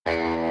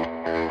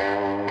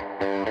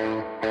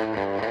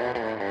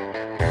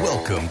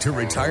Welcome to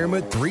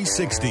Retirement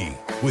 360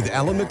 with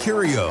Alan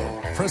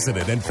Mercurio,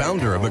 president and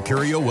founder of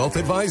Mercurio Wealth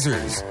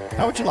Advisors.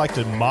 How would you like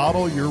to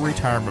model your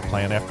retirement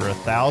plan after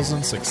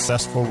 1,000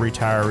 successful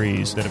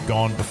retirees that have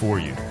gone before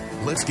you?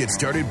 Let's get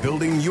started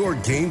building your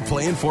game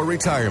plan for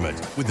retirement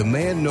with the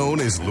man known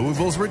as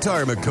Louisville's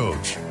retirement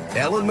coach,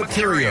 Alan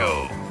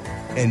Mercurio.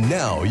 And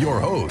now your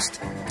host,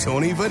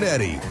 Tony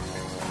Vanetti.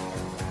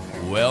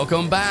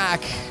 Welcome back.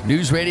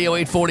 News Radio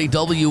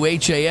 840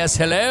 WHAS.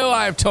 Hello,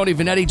 I'm Tony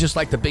Vanetti, just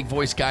like the big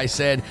voice guy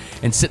said.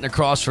 And sitting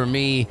across from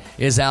me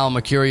is Alan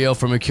Mercurio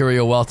from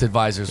Mercurio Wealth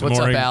Advisors. What's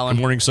up, Alan?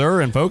 Good morning,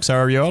 sir. And folks, how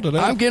are you all today?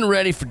 I'm getting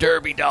ready for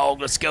Derby,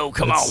 dog. Let's go.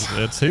 Come on.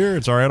 It's here.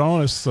 It's right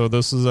on us. So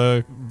this is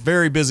a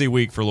very busy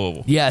week for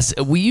Louisville. Yes,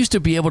 we used to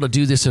be able to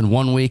do this in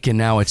 1 week, and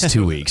now it's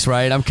 2 weeks,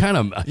 right? I'm kind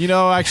of...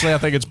 Actually, I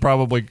think it's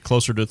probably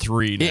closer to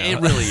 3 now. It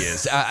really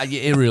is.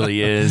 It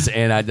really is.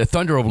 And the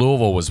Thunder of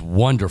Louisville was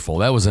wonderful.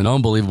 That was an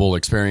unbelievable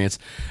experience.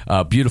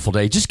 Beautiful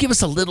day. Just give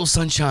us a little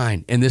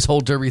sunshine, and this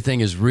whole Derby thing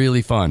is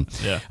really fun.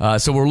 Yeah.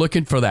 So we're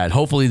looking for that.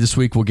 Hopefully this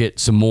week we'll get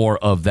some more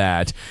of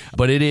that.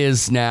 But it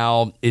is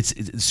now,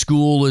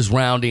 school is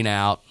rounding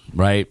out,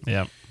 right?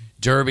 Yeah.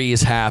 Derby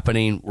is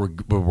happening.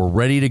 We're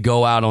ready to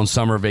go out on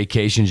summer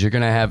vacations. You're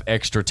going to have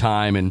extra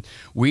time, and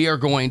we are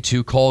going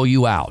to call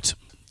you out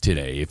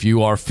today. If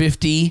you are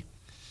 50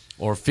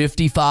 or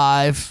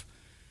 55,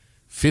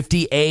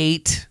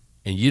 58,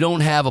 and you don't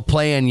have a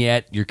plan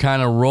yet, you're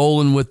kind of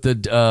rolling with the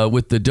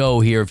dough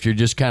here. If you're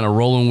just kind of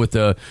rolling with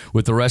the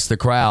rest of the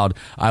crowd,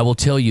 I will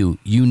tell you,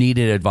 you need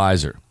an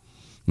advisor.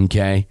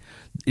 Okay?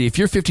 If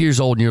you're 50 years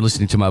old and you're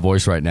listening to my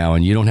voice right now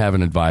and you don't have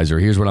an advisor,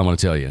 here's what I'm going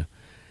to tell you.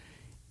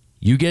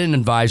 You get an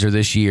advisor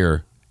this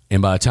year,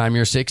 and by the time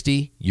you're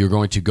 60, you're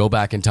going to go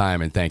back in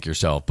time and thank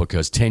yourself,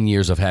 because 10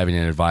 years of having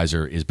an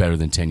advisor is better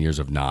than 10 years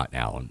of not,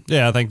 Alan.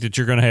 Yeah, I think that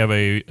you're going to have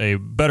a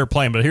better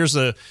plan. But here's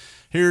the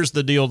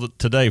deal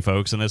today,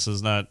 folks, and this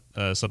is not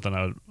something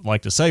I would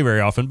like to say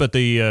very often, but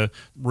the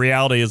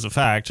reality is a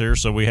fact here,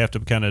 so we have to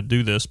kind of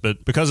do this.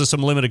 But because of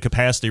some limited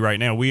capacity right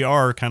now, we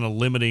are kind of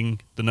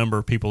limiting the number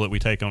of people that we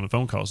take on the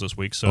phone calls this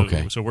week. So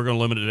we're going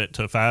to limit it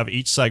to 5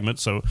 each segment.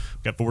 So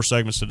we've got 4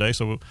 segments today,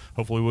 so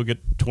hopefully we'll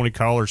get 20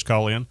 callers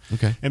call in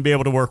and be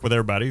able to work with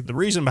everybody. The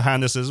reason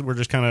behind this is we're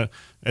just kind of,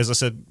 as I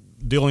said,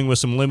 dealing with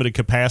some limited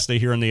capacity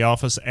here in the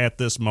office at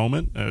this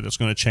moment. That's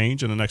going to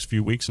change in the next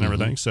few weeks and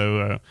everything.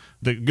 So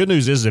the good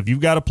news is, if you've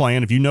got a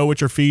plan, if you know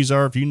what your fees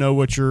are, if you know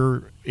what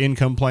your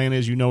income plan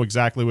is, you know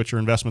exactly what your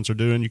investments are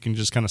doing, you can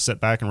just kind of sit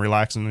back and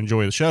relax and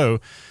enjoy the show.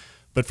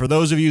 But for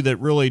those of you that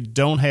really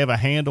don't have a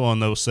handle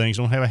on those things,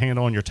 don't have a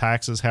handle on your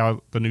taxes,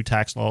 how the new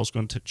tax law is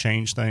going to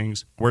change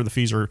things, where the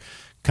fees are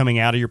coming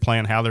out of your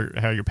plan, how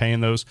you're paying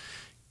those,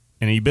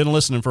 and you've been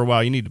listening for a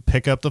while, you need to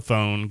pick up the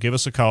phone, give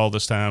us a call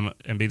this time,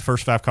 and be the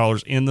first 5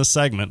 callers in the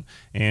segment.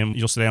 And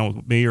you'll sit down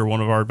with me or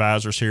one of our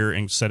advisors here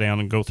and sit down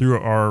and go through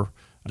our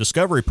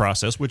discovery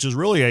process, which is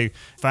really a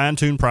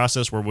fine-tuned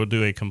process where we'll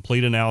do a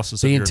complete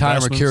analysis of your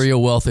investments. The entire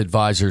Mercurio Wealth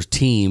Advisors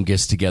team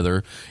gets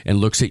together and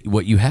looks at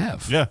what you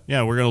have. Yeah,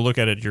 we're going to look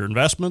at your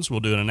investments. We'll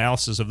do an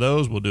analysis of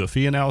those. We'll do a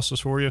fee analysis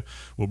for you.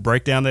 We'll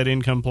break down that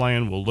income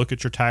plan. We'll look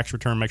at your tax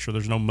return, make sure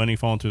there's no money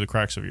falling through the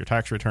cracks of your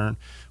tax return.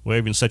 We'll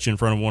even set you in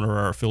front of one of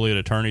our affiliate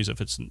attorneys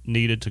if it's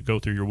needed, to go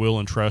through your will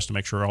and trust to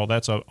make sure all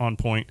that's on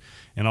point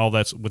and all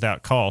that's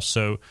without cost.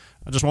 So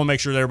I just want to make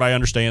sure that everybody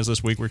understands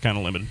this week we're kind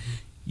of limited.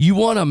 You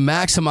want to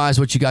maximize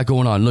what you got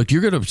going on. Look,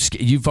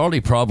 you've already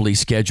probably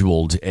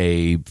scheduled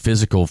a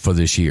physical for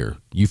this year.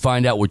 You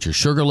find out what your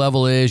sugar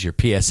level is, your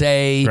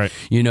PSA, right.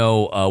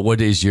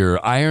 What is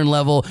your iron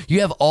level.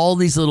 You have all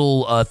these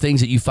little things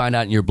that you find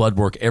out in your blood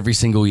work every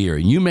single year.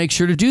 And you make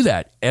sure to do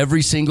that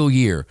every single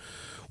year.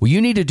 Well,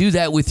 you need to do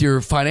that with your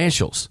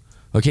financials.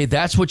 Okay,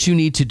 that's what you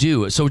need to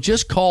do. So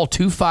just call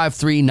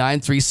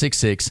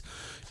 253-9366,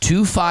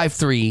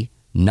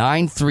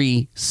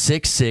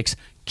 253-9366.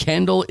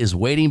 Kendall is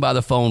waiting by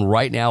the phone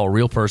right now, a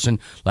real person.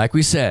 Like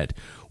we said,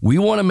 we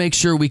want to make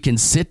sure we can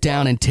sit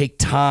down and take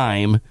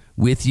time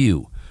with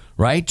you,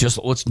 right?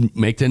 Just let's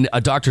make a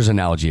doctor's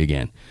analogy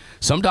again.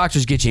 Some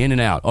doctors get you in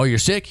and out. Oh, you're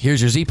sick?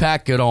 Here's your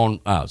Z-Pack. Get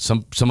on out.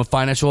 Some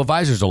financial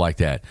advisors are like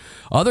that.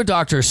 Other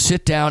doctors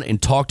sit down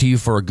and talk to you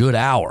for a good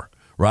hour,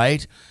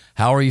 right?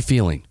 How are you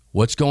feeling?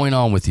 What's going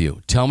on with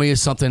you? Tell me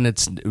something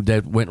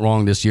that went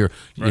wrong this year.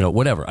 Right.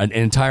 Whatever, an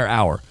entire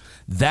hour.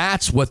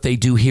 That's what they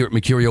do here at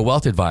Mercurio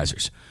Wealth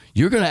Advisors.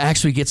 You're going to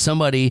actually get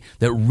somebody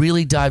that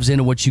really dives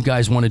into what you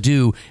guys want to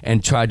do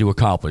and try to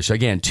accomplish.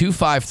 Again,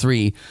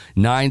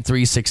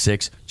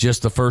 253-9366,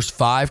 just the first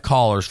 5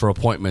 callers for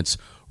appointments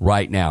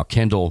right now.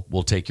 Kendall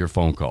will take your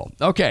phone call.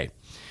 Okay.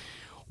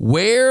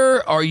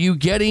 Where are you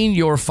getting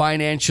your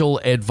financial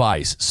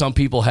advice? Some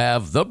people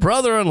have the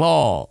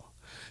brother-in-law.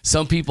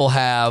 Some people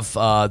have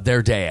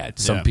their dad.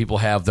 Some people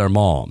have their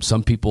mom.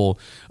 Some people,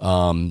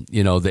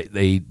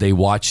 they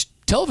watch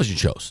television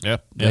shows.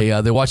 Yep.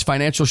 They watch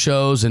financial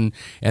shows and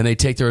they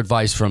take their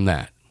advice from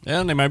that.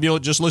 And they might be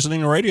just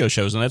listening to radio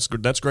shows, and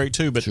that's great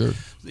too. But Sure.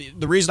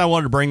 the reason I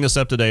wanted to bring this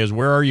up today is,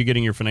 where are you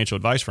getting your financial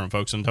advice from,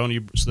 folks? And Tony,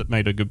 you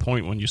made a good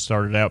point when you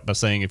started out by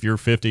saying if you're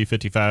 50,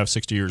 55,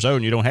 60 years old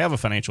and you don't have a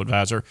financial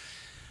advisor,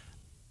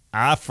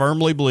 I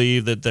firmly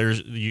believe that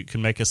you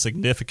can make a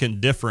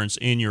significant difference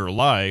in your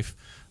life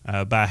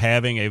by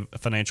having a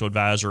financial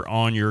advisor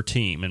on your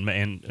team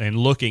and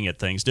looking at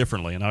things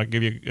differently. And I'll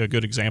give you a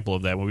good example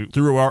of that.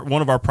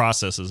 One of our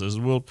processes is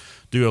we'll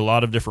do a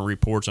lot of different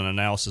reports and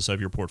analysis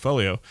of your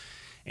portfolio.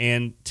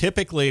 And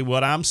typically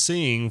what I'm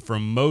seeing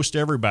from most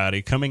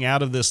everybody coming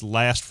out of this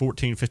last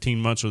 14, 15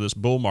 months of this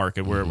bull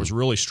market where it was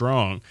really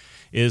strong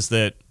is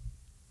that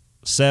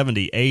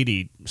 70,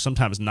 80,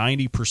 sometimes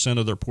 90%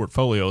 of their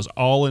portfolio is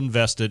all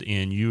invested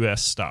in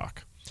U.S.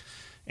 stock.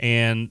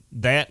 And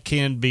that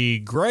can be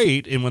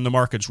great when the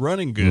market's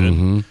running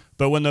good.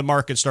 But when the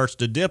market starts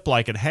to dip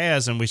like it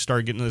has and we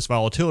start getting this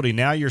volatility,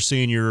 now you're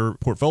seeing your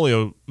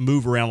portfolio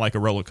move around like a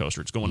roller coaster.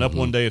 It's going up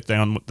one day, it's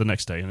down the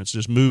next day, and it's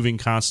just moving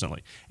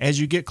constantly.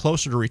 As you get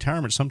closer to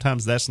retirement,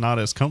 sometimes that's not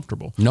as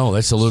comfortable. No,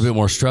 that's a little bit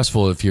more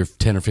stressful if you're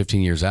 10 or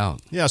 15 years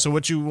out. Yeah, so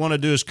what you want to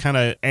do is kind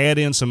of add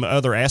in some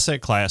other asset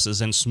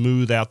classes and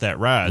smooth out that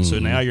ride. So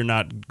now you're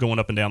not going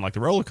up and down like the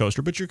roller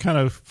coaster, but you're kind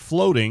of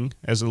floating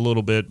as a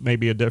little bit,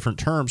 maybe a different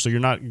term, so you're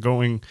not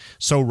going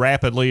so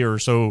rapidly or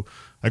so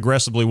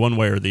aggressively one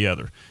way or the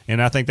other. And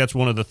I think that's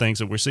one of the things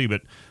that we see.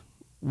 But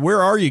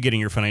where are you getting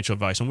your financial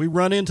advice? And we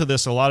run into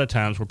this a lot of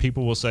times where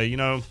people will say,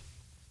 I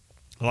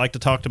like to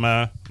talk to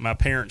my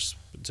parents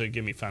to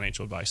give me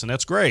financial advice. And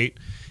that's great.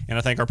 And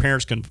I think our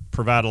parents can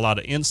provide a lot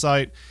of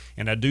insight.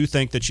 And I do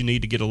think that you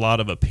need to get a lot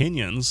of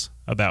opinions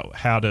about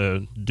how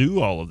to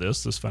do all of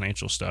this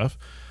financial stuff.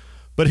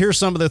 But here's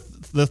some of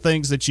the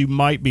things that you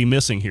might be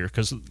missing here.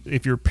 Because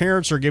if your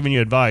parents are giving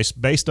you advice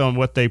based on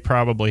what they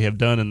probably have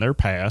done in their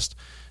past,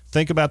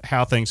 think about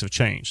how things have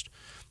changed.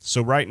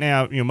 So right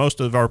now,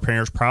 most of our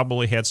parents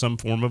probably had some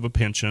form of a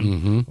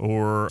pension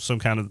or some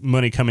kind of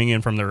money coming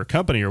in from their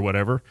company or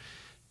whatever.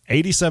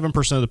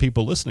 87% of the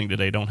people listening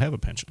today don't have a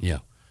pension. Yeah.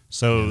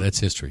 So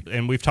that's history.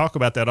 And we've talked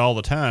about that all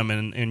the time.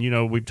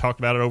 And we've talked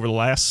about it over the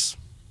last,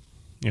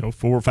 4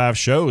 or 5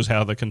 shows,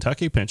 how the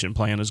Kentucky pension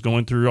plan is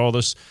going through all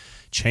this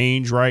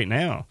change right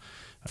now.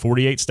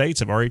 48 states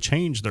have already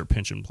changed their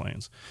pension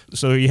plans.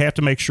 So you have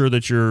to make sure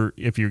that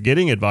if you're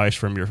getting advice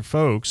from your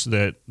folks,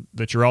 that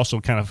you're also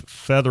kind of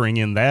feathering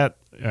in that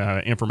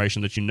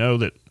information, that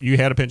that you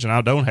had a pension, I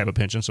don't have a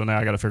pension, so now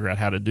I got to figure out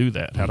how to do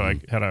that. How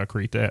do I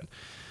create that?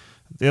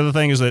 The other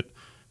thing is that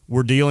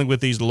we're dealing with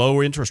these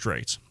low interest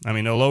rates. I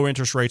mean, low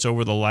interest rates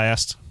over the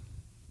last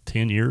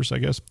 10 years, I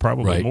guess,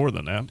 probably more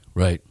than that.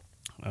 Right.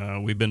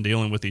 We've been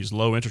dealing with these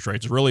low interest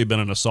rates. It's really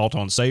been an assault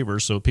on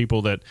savers. So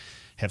people that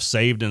have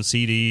saved in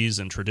CDs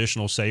and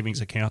traditional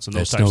savings accounts and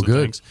those types of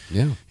things.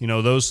 Yeah.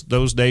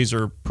 Those days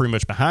are pretty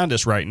much behind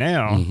us right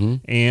now.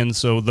 And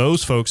so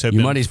those folks have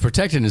Your money's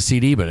protected in a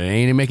CD, but it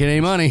ain't making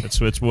any money.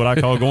 It's what I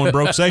call going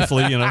broke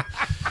safely,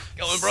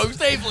 Going broke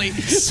safely.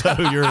 So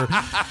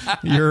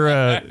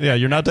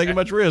you're not taking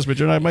much risk, but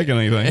you're not making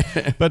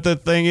anything. But the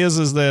thing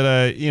is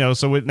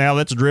that now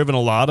that's driven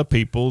a lot of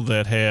people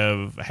that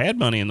have had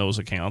money in those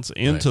accounts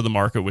into the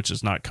market, which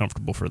is not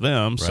comfortable for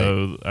them. Right.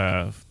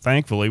 So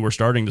thankfully, we're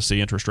starting to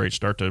see interest rates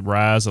start to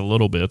rise a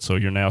little bit. So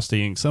you're now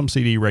seeing some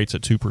CD rates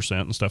at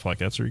 2% and stuff like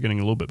that. So you're getting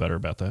a little bit better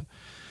about that.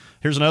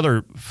 Here's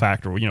another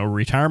factor.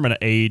 Retirement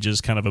age is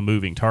kind of a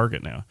moving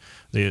target now.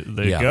 The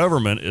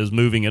government is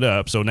moving it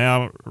up. So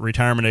now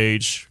retirement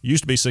age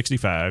used to be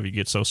 65. You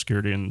get Social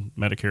Security and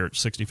Medicare at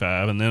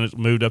 65, and then it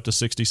moved up to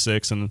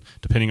 66. And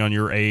depending on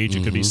your age,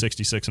 it could be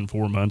 66 in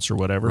 4 months or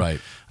whatever. Right.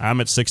 I'm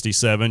at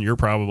 67. You're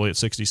probably at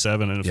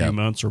 67 in a few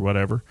months or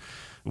whatever.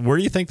 Where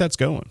do you think that's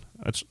going?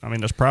 That's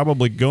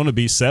probably going to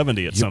be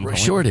 70 at some point.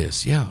 Sure it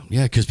is. Yeah,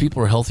 because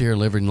people are healthier,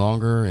 living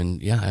longer,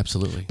 and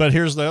absolutely. But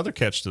here's the other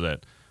catch to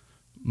that.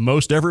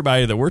 Most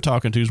everybody that we're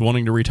talking to is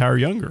wanting to retire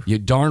younger. You're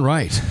darn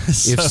right.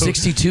 If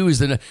 62 is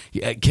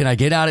can I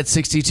get out at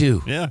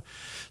 62? Yeah.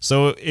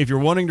 So if you're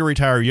wanting to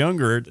retire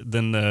younger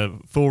than the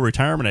full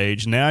retirement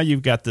age, now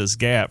you've got this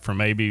gap from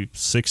maybe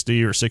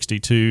 60 or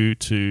 62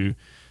 to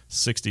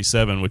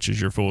 67, which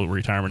is your full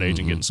retirement age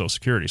and getting Social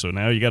Security. So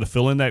now you got to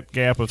fill in that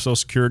gap of Social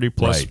Security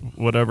plus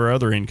whatever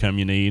other income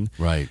you need.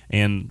 Right.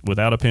 And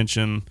without a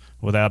pension,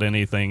 without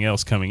anything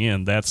else coming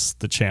in, that's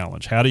the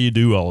challenge. How do you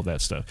do all of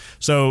that stuff?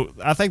 So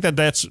I think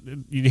that's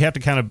you have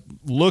to kind of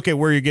look at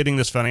where you're getting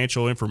this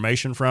financial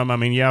information from. I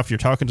mean, if you're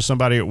talking to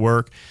somebody at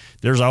work,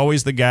 there's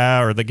always the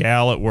guy or the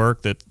gal at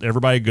work that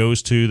everybody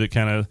goes to that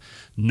kind of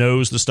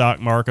knows the stock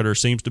market or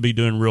seems to be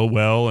doing real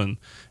well, and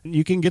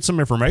you can get some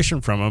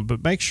information from them,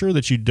 but make sure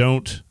that you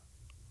don't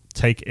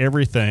take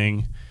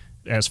everything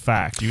as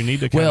fact. You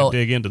need to kind of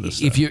dig into this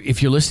stuff.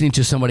 If you're listening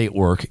to somebody at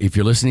work, if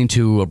you're listening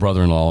to a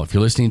brother-in-law, if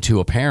you're listening to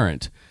a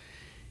parent,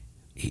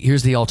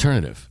 here's the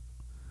alternative.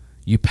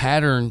 You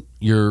pattern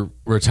your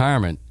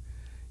retirement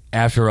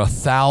after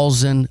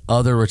 1,000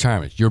 other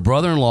retirements. Your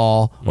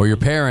brother-in-law or your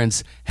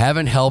parents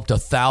haven't helped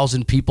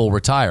 1,000 people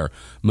retire.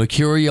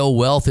 Mercurio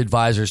Wealth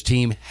Advisors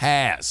team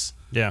has.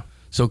 Yeah.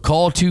 So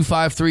call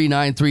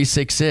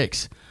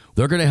 253-9366.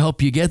 They're going to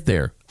help you get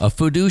there. A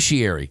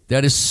fiduciary.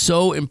 That is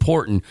so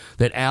important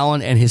that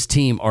Alan and his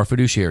team are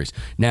fiduciaries.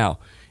 Now,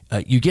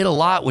 you get a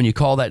lot when you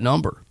call that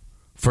number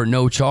for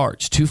no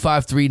charge.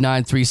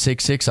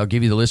 253-9366. I'll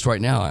give you the list right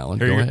now, Alan.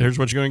 Go ahead. Here's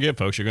what you're going to get,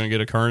 folks. You're going to get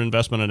a current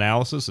investment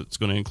analysis. It's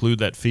going to include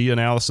that fee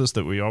analysis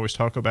that we always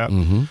talk about.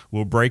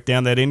 We'll break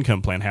down that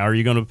income plan. How are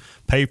you going to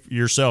pay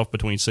yourself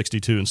between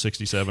 62 and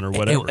 67 or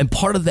whatever? And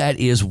part of that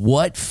is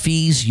what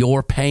fees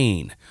you're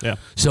paying. Yeah.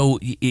 So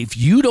if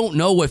you don't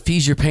know what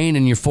fees you're paying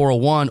in your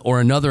 401 or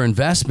another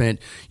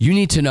investment, you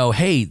need to know,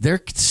 hey,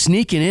 they're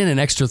sneaking in an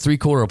extra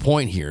 3/4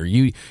 point here.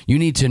 You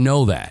need to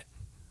know that.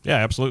 Yeah,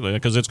 absolutely,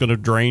 because it's going to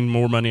drain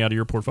more money out of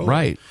your portfolio.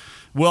 Right.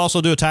 We'll also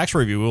do a tax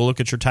review. We'll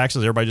look at your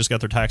taxes. Everybody just got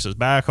their taxes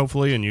back,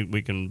 hopefully, and you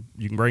can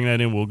bring that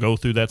in. We'll go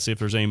through that, see if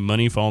there's any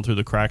money falling through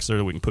the cracks there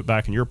that we can put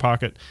back in your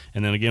pocket.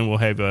 And then again, we'll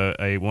have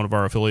one of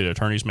our affiliate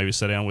attorneys maybe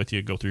sit down with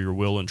you, go through your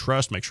will and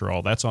trust, make sure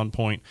all that's on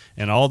point.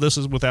 And all this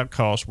is without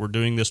cost. We're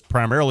doing this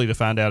primarily to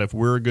find out if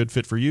we're a good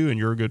fit for you and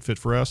you're a good fit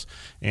for us.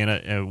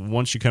 And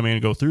once you come in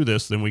and go through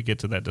this, then we get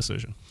to that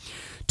decision.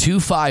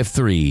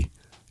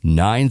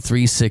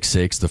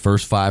 253-9366, the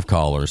first 5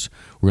 callers.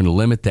 We're going to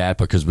limit that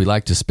because we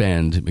like to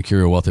spend,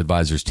 Mercurio Wealth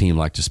Advisors team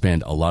like to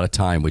spend a lot of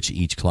time with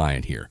each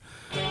client here.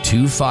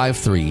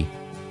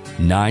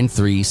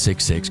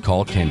 253-9366.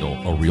 Call Kendall,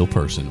 a real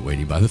person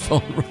waiting by the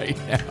phone right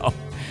now.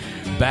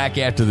 Back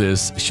after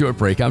this short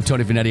break. I'm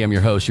Tony Vanetti. I'm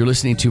your host. You're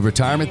listening to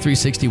Retirement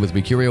 360 with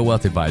Mercurio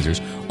Wealth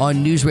Advisors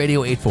on News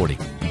Radio 840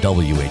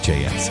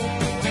 WHAS.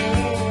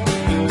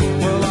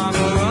 Well, I'm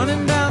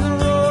running down the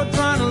road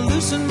trying to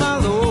loosen my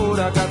load.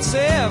 I got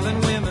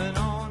 7 women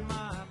on my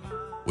mind.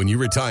 When you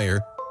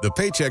retire, the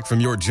paycheck from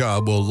your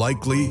job will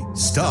likely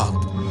stop.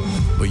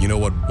 But you know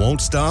what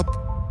won't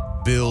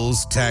stop?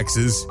 Bills,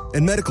 taxes,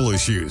 and medical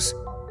issues.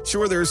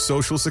 Sure, there's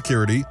Social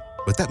Security,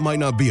 but that might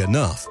not be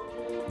enough.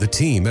 The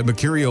team at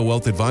Mercurio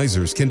Wealth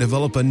Advisors can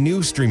develop a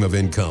new stream of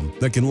income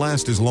that can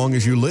last as long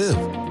as you live.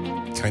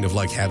 Kind of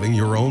like having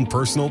your own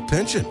personal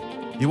pension.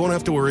 You won't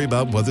have to worry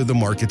about whether the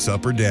market's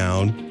up or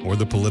down or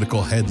the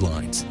political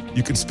headlines.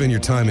 You can spend your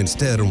time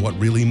instead on what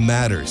really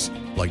matters,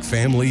 like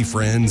family,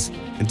 friends,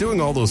 and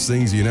doing all those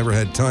things you never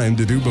had time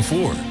to do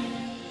before.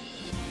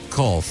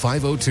 Call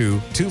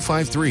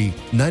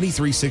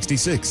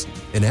 502-253-9366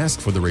 and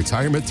ask for the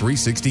Retirement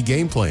 360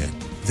 Game Plan.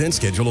 Then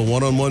schedule a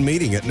one-on-one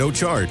meeting at no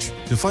charge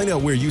to find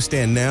out where you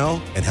stand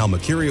now and how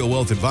Mercurio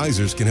Wealth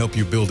Advisors can help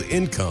you build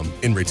income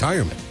in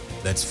retirement.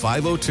 That's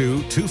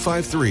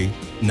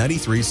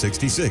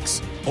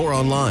 502-253-9366 or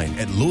online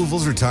at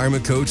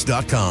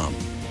Louisville'sRetirementCoach.com.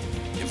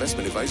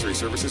 Investment advisory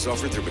services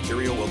offered through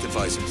Mercurio Wealth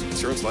Advisors.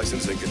 Insurance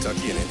license in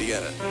Kentucky and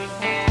Indiana.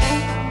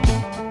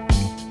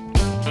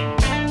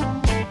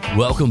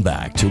 Welcome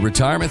back to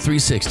Retirement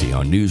 360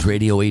 on News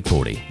Radio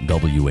 840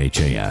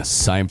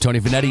 WHAS. I am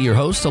Tony Vanetti, your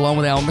host, along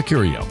with Alan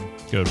Mercurio.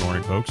 Good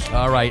morning, folks.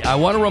 All right. I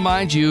want to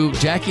remind you,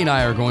 Jackie and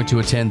I are going to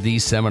attend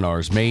these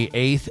seminars May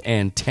 8th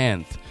and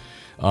 10th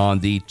on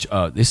the,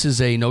 this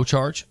is a no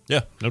charge?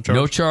 Yeah, no charge.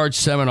 No charge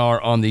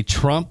seminar on the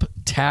Trump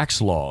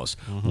tax laws.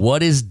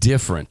 What is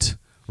different?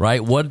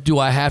 Right? What do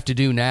I have to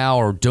do now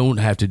or don't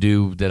have to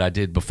do that I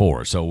did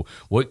before? So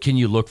what can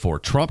you look for?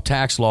 Trump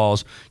tax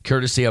laws,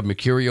 courtesy of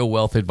Mercurio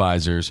Wealth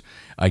Advisors.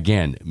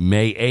 Again,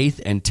 May 8th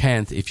and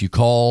 10th. If you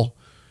call...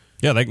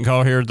 Yeah, they can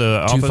call here at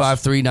the office.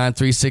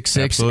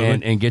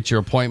 253-9366 and get your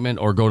appointment,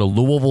 or go to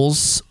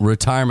Louisville's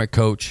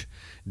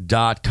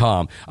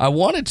retirementcoach.com. I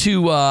wanted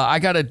to... I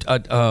got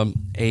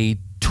a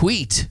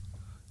tweet,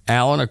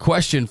 Alan, a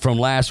question from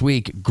last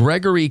week.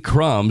 Gregory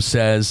Crum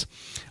says...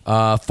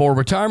 for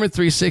Retirement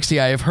 360,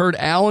 I have heard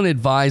Alan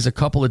advise a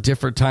couple of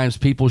different times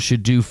people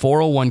should do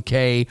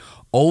 401k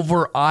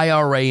over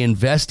IRA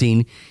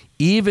investing,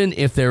 even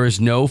if there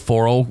is no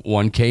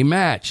 401k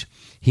match.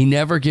 He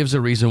never gives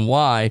a reason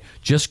why.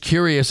 Just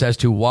curious as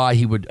to why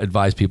he would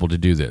advise people to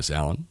do this,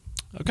 Alan.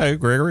 Okay,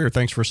 Gregory,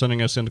 thanks for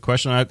sending us in the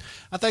question. I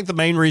think the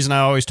main reason I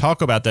always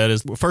talk about that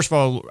is, first of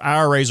all,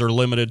 IRAs are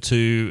limited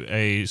to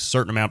a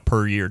certain amount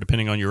per year,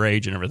 depending on your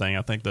age and everything.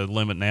 I think the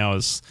limit now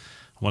is...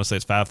 I want to say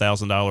it's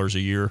 $5,000 a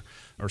year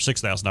or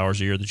 $6,000 a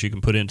year that you can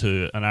put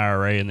into an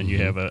IRA, and then you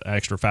have an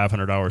extra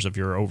 $500 if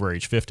you're over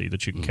age 50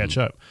 that you can catch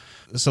up.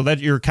 So that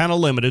you're kind of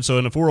limited. So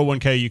in a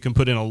 401k, you can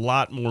put in a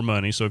lot more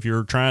money. So if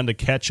you're trying to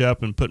catch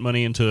up and put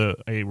money into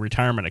a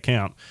retirement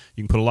account,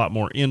 you can put a lot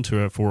more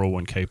into a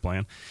 401k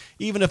plan.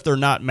 Even if they're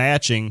not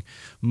matching,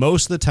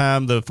 most of the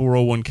time the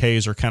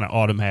 401ks are kind of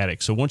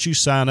automatic. So once you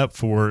sign up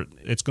for it,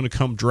 it's going to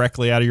come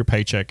directly out of your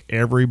paycheck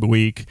every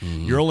week.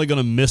 You're only going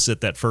to miss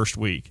it that first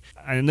week.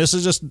 And this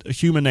is just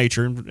human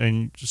nature,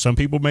 and some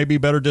people may be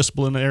better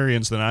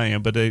disciplinarians than I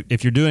am, but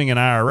if you're doing an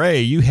IRA,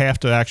 you have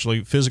to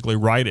actually physically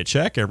write a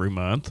check every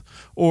month,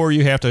 or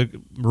you have to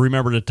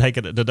remember to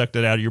deduct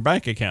it out of your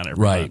bank account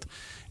every month.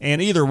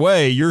 And either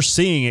way, you're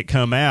seeing it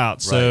come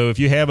out. So if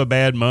you have a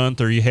bad month,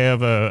 or you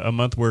have a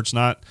month where it's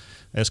not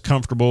as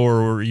comfortable,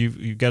 or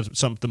you've got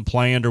something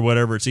planned or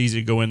whatever, it's easy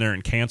to go in there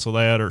and cancel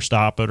that or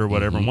stop it or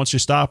whatever. And once you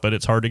stop it,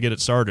 it's hard to get it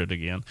started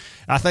again.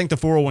 I think the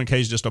 401k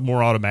is just a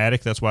more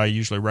automatic. That's why I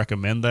usually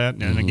recommend that.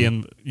 And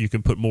again, you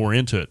can put more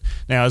into it.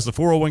 Now, is the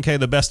 401k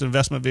the best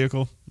investment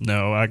vehicle?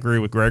 No, I agree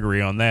with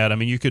Gregory on that. I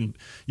mean, you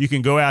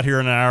can go out here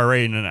in an IRA,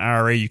 and in an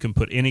IRA you can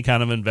put any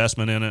kind of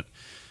investment in it.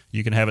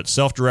 You can have it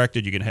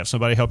self-directed. You can have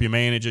somebody help you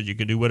manage it. You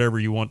can do whatever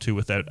you want to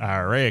with that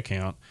IRA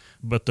account.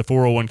 But the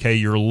 401k,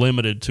 you're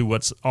limited to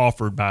what's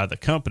offered by the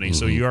company.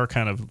 So you are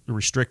kind of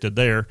restricted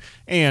there.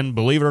 And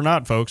believe it or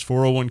not, folks,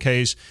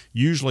 401ks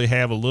usually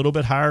have a little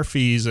bit higher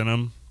fees in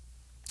them.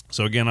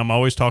 So, again, I'm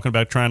always talking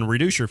about trying to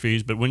reduce your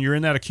fees. But when you're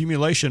in that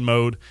accumulation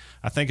mode,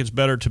 I think it's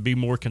better to be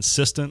more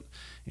consistent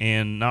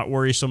and not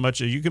worry so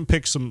much. You can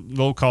pick some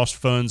low-cost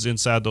funds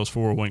inside those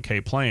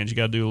 401k plans. You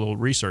got to do a little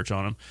research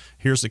on them.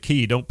 Here's the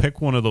key. Don't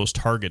pick one of those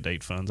target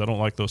date funds. I don't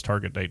like those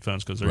target date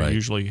funds because they're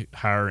usually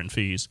higher in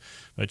fees.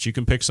 But you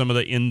can pick some of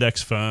the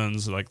index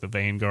funds like the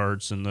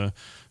Vanguards and the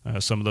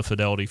some of the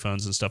Fidelity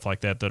funds and stuff like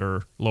that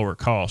are lower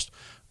cost.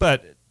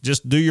 But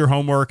just do your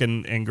homework,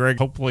 and Greg,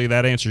 hopefully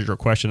that answers your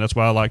question. That's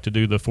why I like to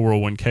do the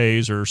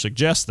 401ks or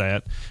suggest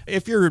that.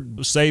 If you're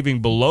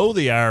saving below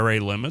the IRA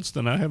limits,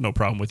 then I have no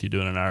problem with you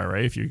doing an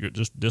IRA if you're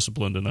just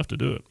disciplined enough to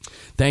do it.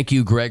 Thank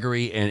you,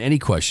 Gregory. And any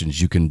questions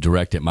you can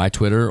direct at my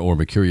Twitter or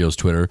Mercurio's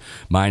Twitter.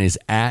 Mine is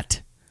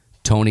at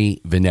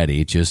Tony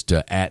Vanetti. Just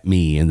at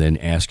me and then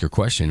ask your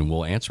question, and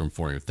we'll answer them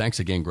for you.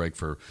 Thanks again, Greg,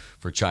 for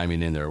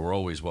chiming in there. We're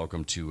always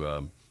welcome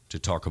to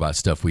talk about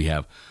stuff we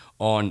have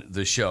on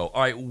the show.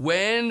 All right,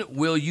 when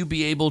will you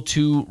be able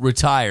to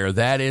retire?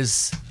 That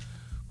is,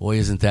 boy,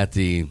 isn't that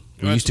we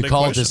used to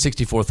call it the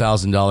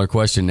 $64,000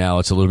 question. Now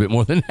it's a little bit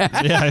more than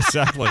that. Yeah,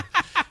 exactly.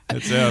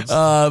 It sounds.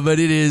 But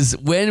it is,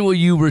 when will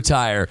you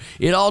retire?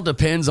 It all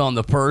depends on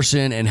the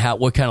person and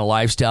what kind of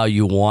lifestyle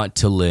you want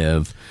to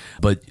live.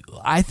 But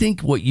I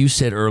think what you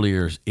said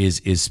earlier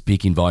is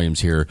speaking volumes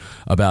here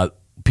about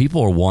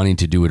people are wanting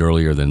to do it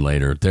earlier than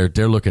later.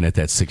 They're looking at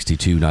that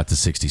 62, not the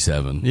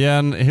 67. Yeah,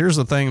 and here's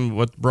the thing.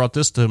 What brought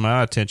this to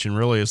my attention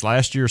really is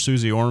last year,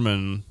 Susie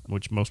Orman,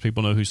 which most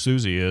people know who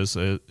Susie is,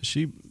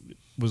 she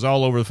was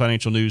all over the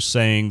financial news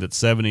saying that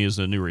 70 is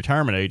the new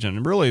retirement age.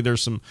 And really,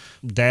 there's some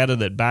data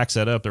that backs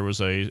that up. There was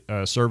a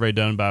survey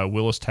done by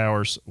Willis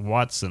Towers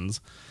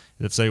Watson's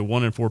that say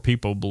 1 in 4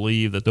 people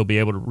believe that they'll be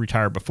able to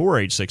retire before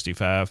age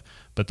 65,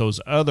 but those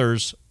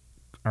others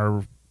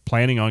are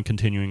planning on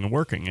continuing and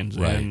working.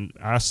 And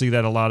I see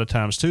that a lot of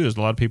times too, is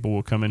a lot of people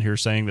will come in here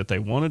saying that they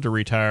wanted to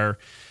retire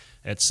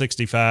at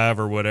 65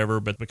 or whatever,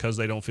 but because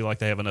they don't feel like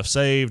they have enough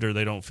saved or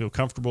they don't feel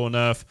comfortable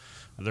enough,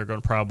 they're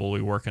going to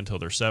probably work until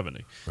they're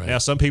 70. Right. Now,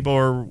 some people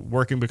are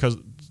working because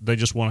they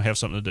just want to have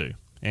something to do,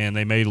 and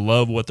they may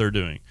love what they're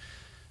doing.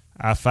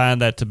 I find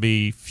that to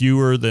be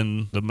fewer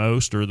than the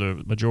most or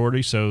the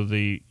majority. So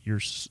you're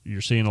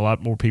seeing a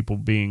lot more people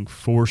being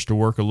forced to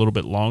work a little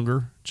bit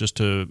longer just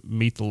to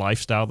meet the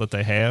lifestyle that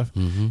they have.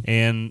 Mm-hmm.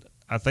 And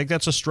I think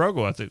that's a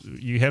struggle. I think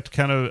you have to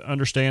kind of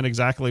understand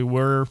exactly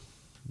where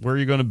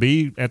you're going to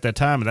be at that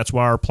time. And that's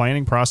why our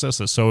planning process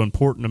is so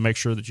important, to make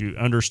sure that you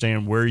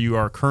understand where you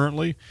are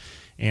currently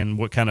and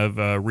what kind of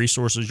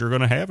resources you're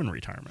going to have in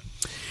retirement.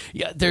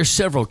 Yeah, there's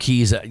several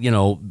keys.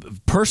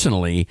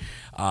 Personally,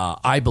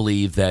 I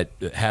believe that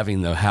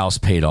having the house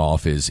paid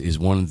off is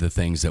one of the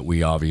things that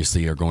we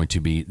obviously are going to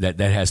be,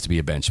 that has to be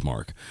a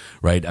benchmark,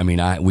 right? I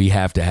mean, we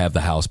have to have the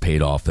house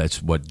paid off.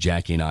 That's what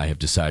Jackie and I have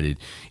decided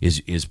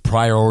is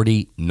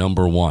priority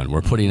number one.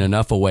 We're putting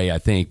enough away, I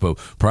think, but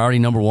priority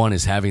number one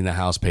is having the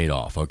house paid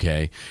off,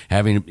 okay?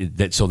 Having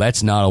that, so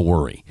that's not a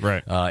worry.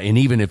 Right. And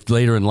even if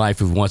later in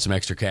life we want some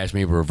extra cash,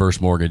 maybe a reverse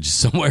mortgage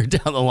somewhere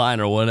down the line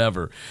or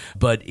whatever.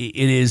 But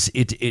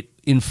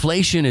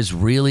inflation is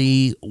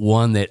really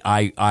one that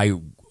I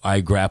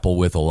grapple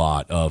with a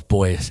lot of.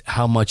 Boy,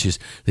 how much is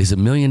 $1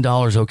 million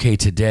okay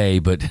today,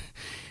 but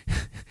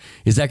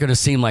is that going to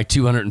seem like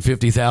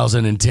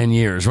 $250,000 in 10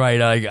 years,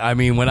 right? I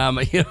mean, when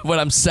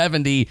I'm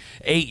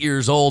 78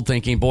 years old,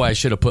 thinking, boy, I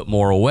should have put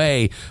more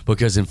away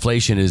because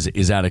inflation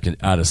is out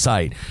of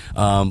sight.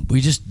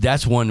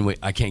 That's one way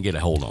I can't get a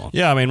hold on.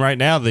 Yeah, I mean, right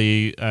now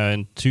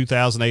in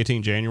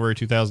 2018, January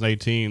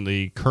 2018,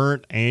 the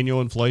current annual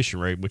inflation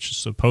rate, which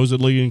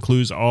supposedly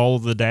includes all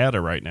of the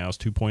data right now, is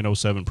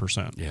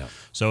 2.07%. Yeah,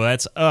 so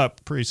that's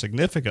up pretty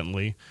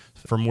significantly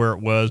from where it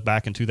was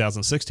back in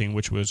 2016,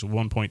 which was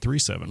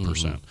 1.37%.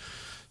 Mm-hmm.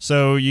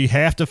 So you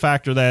have to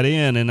factor that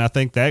in, and I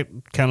think that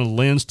kind of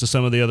lends to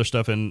some of the other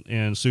stuff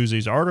in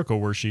Susie's article,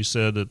 where she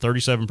said that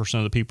 37%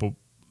 of the people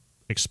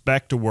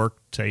expect to work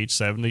to age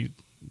 70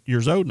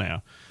 years old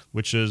now,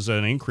 which is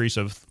an increase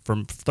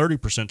from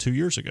 30% 2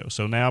 years ago.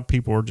 So now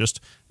people are just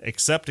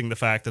accepting the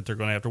fact that they're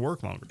going to have to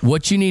work longer.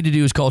 What you need to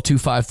do is call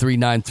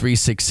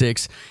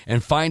 253-9366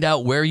 and find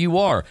out where you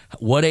are.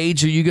 What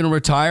age are you going to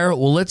retire?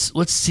 Well, let's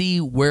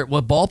see what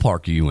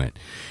ballpark are you in.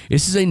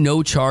 This is a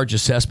no-charge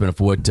assessment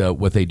of what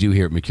they do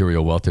here at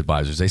Mercurio Wealth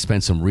Advisors. They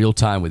spend some real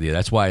time with you.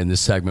 That's why in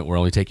this segment we're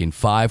only taking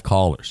 5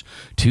 callers.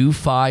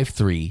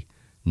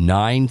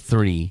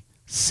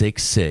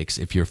 253-9366.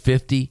 If you're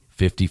 50,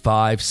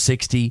 55,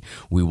 60.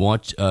 We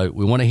want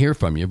to hear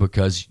from you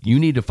because you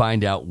need to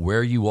find out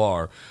where you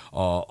are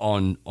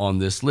on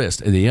this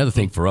list. And the other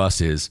thing for us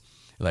is,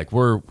 like,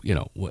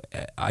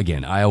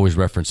 again, I always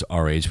reference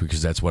our age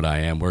because that's what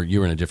I am.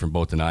 You're in a different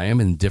boat than I am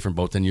and a different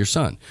boat than your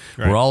son.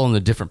 Right. We're all on a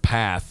different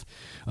path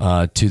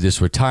to this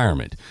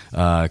retirement.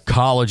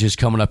 College is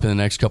coming up in the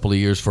next couple of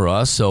years for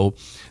us, so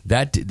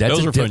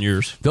those are fun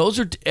years.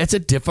 It's a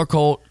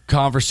difficult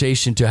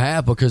conversation to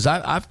have because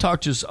I've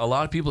talked to a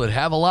lot of people that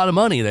have a lot of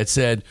money that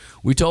said,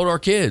 we told our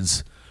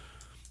kids,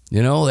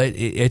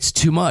 it's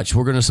too much.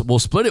 We'll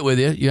split it with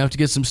you. You have to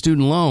get some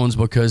student loans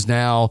because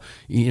now,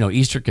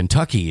 Eastern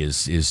Kentucky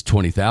is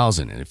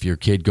 $20,000, and if your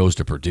kid goes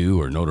to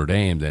Purdue or Notre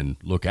Dame, then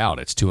look out.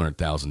 It's $200,000,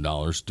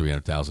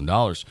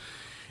 $300,000,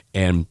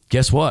 and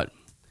guess what?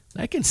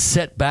 That can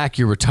set back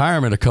your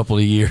retirement a couple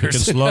of years. It can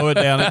slow it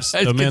down immensely.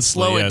 It can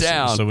slow it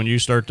down. So when you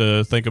start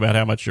to think about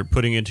how much you're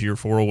putting into your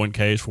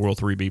 401ks,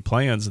 403b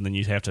plans, and then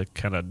you have to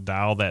kind of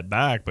dial that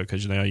back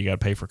because now you got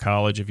to pay for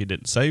college if you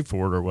didn't save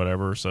for it or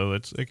whatever. So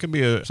it can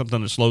be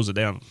something that slows it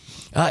down.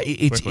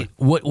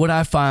 What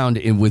I found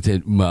with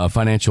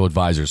financial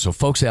advisors. So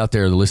folks out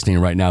there listening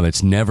right now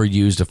that's never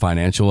used a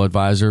financial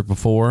advisor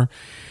before,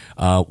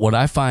 what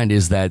I find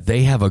is that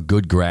they have a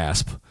good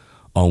grasp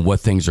on what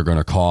things are going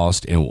to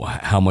cost and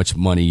how much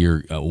money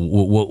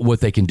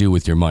what they can do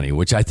with your money,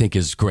 which I think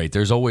is great.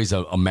 There's always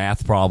a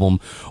math problem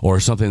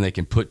or something they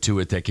can put to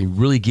it that can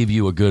really give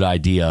you a good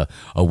idea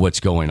of what's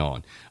going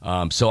on.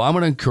 So I'm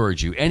going to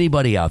encourage you,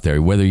 anybody out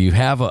there, whether you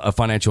have a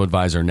financial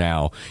advisor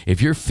now,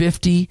 if you're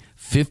 50,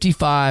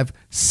 55,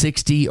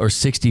 60, or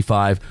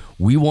 65,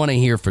 we want to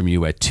hear from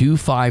you at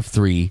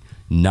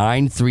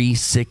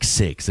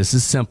 253-9366. This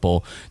is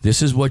simple.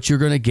 This is what you're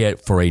going to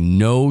get for a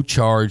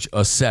no-charge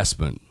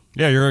assessment.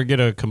 Yeah, you're going to get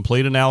a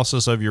complete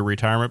analysis of your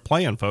retirement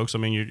plan, folks. I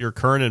mean, your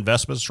current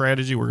investment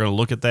strategy, we're going to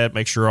look at that,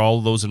 make sure all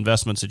of those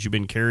investments that you've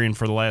been carrying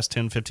for the last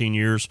 10, 15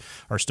 years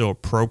are still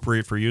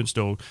appropriate for you and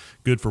still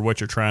good for what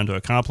you're trying to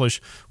accomplish.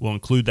 We'll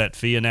include that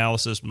fee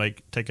analysis,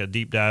 take a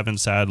deep dive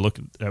inside, look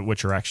at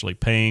what you're actually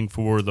paying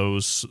for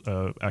those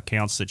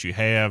accounts that you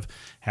have,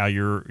 how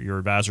your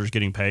advisor is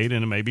getting paid,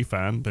 and it may be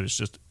fine, but it's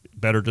just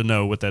better to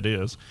know what that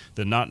is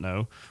than not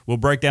know. We'll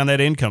break down that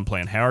income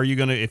plan. How are you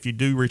going to, if you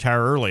do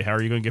retire early, how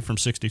are you going to get from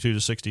 62 to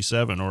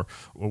 67? Or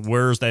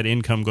where's that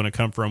income going to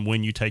come from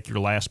when you take your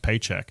last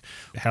paycheck?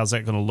 How's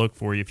that going to look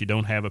for you if you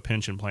don't have a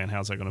pension plan?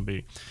 How's that going to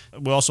be?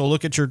 We'll also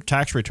look at your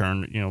tax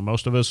return.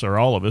 Most of us or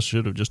all of us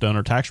should have just done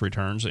our tax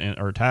returns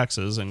or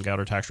taxes and got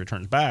our tax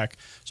returns back.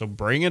 So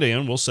bring it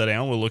in. We'll sit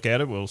down. We'll look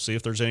at it. We'll see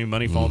if there's any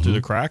money falling through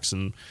the cracks.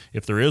 And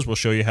if there is, we'll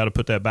show you how to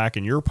put that back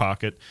in your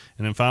pocket.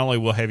 And then finally,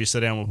 we'll have you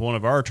sit down with one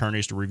of our attorneys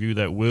to review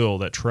that will,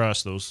 that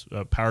trust, those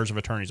powers of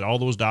attorneys, all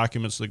those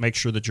documents that make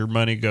sure that your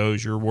money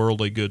goes, your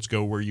worldly goods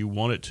go where you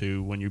want it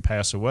to when you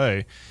pass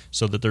away,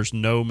 so that there's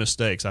no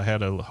mistakes. I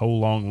had a whole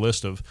long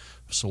list of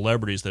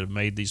celebrities that have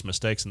made these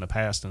mistakes in the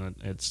past, and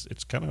it's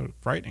kind of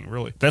frightening,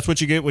 really. That's what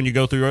you get when you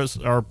go through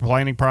our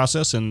planning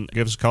process, and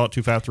give us a call at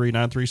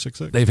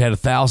 253-9366. They've had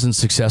 1,000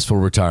 successful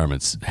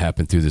retirements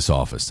happen through this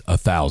office.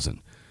 1,000.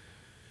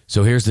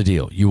 So here's the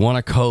deal. You want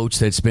a coach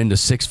that's been to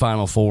 6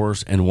 Final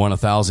Fours and won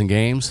 1,000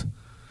 games?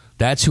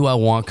 That's who I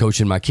want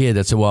coaching my kid.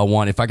 That's who I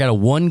want. If I got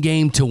one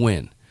game to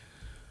win,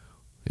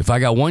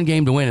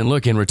 and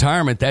look, in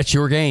retirement, that's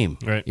your game.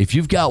 Right. If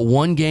you've got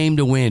one game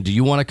to win, do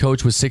you want to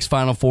coach with 6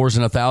 Final Fours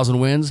and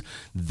 1,000 wins?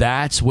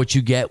 That's what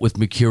you get with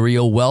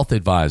Mercurio Wealth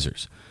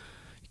Advisors.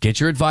 Get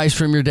your advice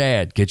from your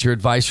dad. Get your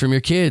advice from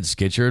your kids.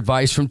 Get your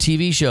advice from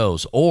TV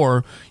shows.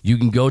 Or you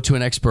can go to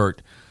an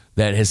expert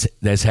that has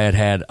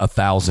had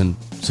 1,000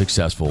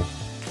 successful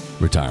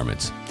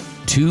retirements.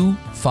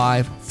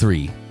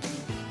 253-9366.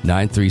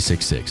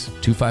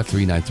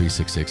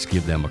 253-9366.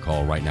 Give them a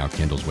call right now.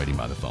 Kendall's waiting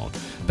by the phone.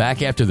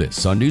 Back after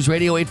this on News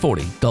Radio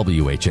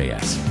 840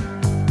 WHAS.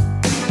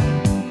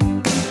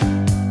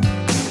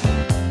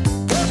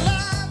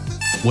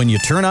 When you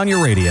turn on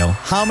your radio,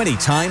 how many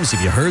times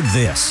have you heard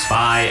this?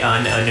 Buy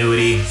an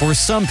annuity. For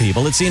some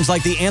people, it seems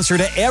like the answer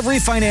to every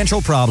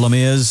financial problem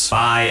is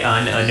Buy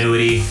an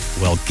annuity.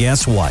 Well,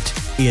 guess what?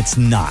 It's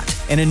not.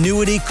 An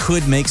annuity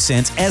could make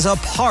sense as a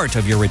part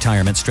of your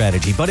retirement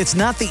strategy, but it's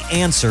not the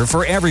answer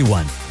for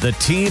everyone. The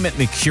team at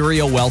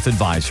Mercurio Wealth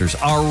Advisors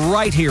are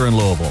right here in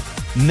Louisville,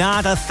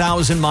 not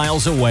 1,000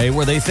 miles away,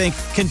 where they think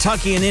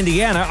Kentucky and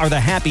Indiana are the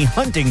happy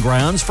hunting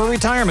grounds for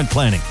retirement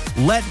planning.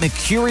 Let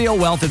Mercurio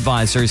Wealth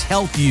Advisors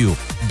help you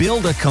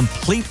build a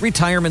complete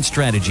retirement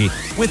strategy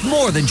with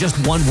more than just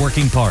one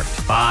working part.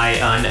 Buy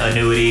an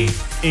annuity.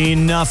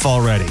 Enough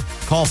already.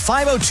 Call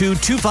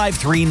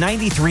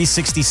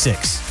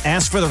 502-253-9366.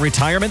 Ask for the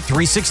Retirement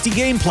 360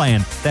 Game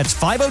Plan. That's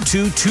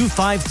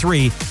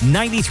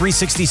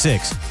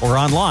 502-253-9366. Or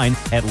online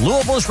at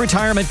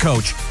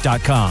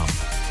Louisville'sRetirementCoach.com.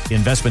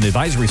 Investment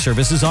advisory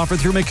services offered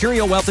through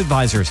Mercurio Wealth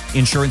Advisors.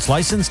 Insurance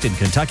licensed in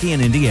Kentucky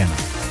and Indiana.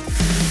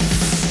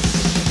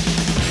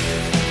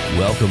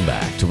 Welcome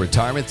back to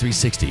Retirement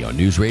 360 on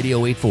News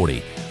Radio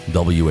 840.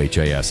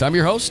 WHAS. I'm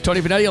your host,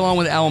 Tony Vanetti, along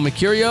with Alan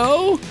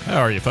Mercurio. How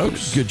are you,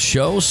 folks? Good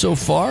show so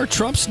far.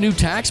 Trump's new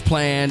tax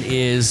plan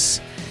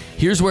is,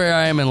 here's where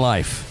I am in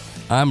life.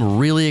 I'm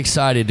really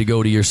excited to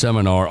go to your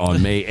seminar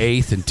on May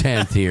 8th and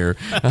 10th here.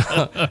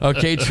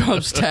 Okay,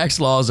 Trump's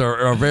tax laws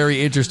are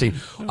very interesting.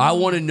 I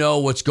want to know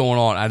what's going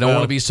on. I don't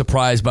want to be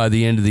surprised by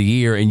the end of the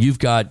year, and you've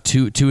got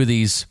two of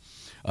these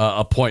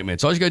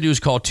appointments. All you got to do is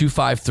call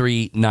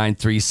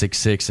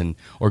 253-9366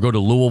 or go to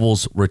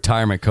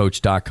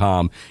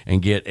Louisville'sRetirementCoach.com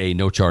and get a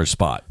no-charge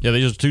spot. Yeah,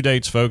 these are 2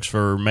 dates, folks,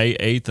 for May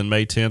 8th and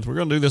May 10th. We're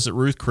going to do this at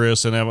Ruth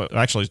Chris, and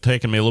it's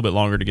taken me a little bit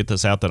longer to get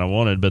this out than I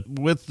wanted, but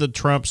with the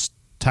Trump's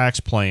tax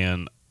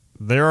plan,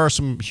 there are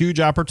some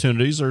huge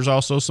opportunities. There's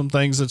also some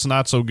things that's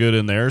not so good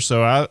in there.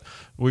 So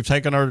we've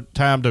taken our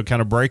time to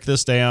kind of break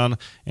this down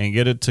and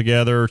get it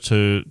together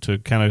to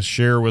kind of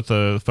share with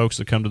the folks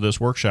that come to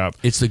this workshop.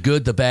 It's the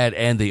good, the bad,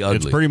 and the ugly.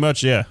 It's pretty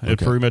much, yeah. It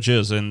Okay. pretty much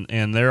is. And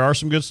there are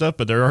some good stuff,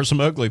 but there are some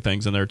ugly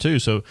things in there too.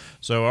 So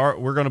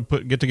we're going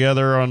to get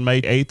together on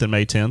May 8th and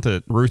May 10th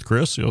at Ruth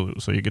Chris. So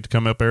you get to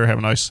come up there, have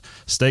a nice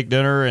steak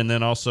dinner, and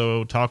then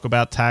also talk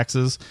about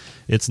taxes.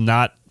 It's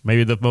not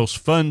maybe the most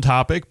fun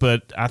topic,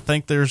 but I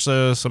think there's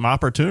some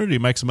opportunity to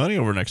make some money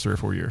over the next 3 or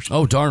 4 years.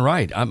 Oh, darn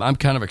right. I'm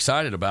kind of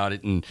excited about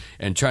it and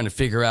trying to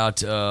figure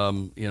out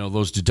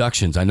those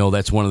deductions. I know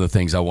that's one of the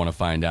things I want to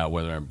find out,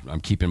 whether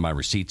I'm keeping my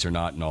receipts or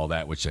not and all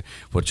that, which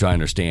I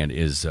understand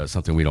is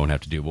something we don't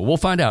have to do. But we'll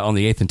find out on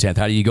the 8th and 10th.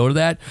 How do you go to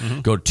that? Mm-hmm.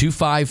 Go to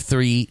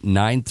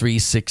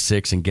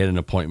 253-9366 and get an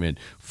appointment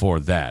for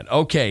that.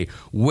 Okay,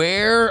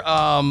 we're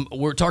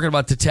talking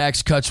about the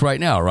tax cuts right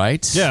now,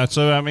 right? Yeah,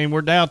 so I mean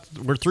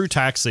we're through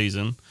tax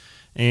season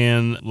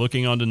and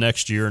looking on to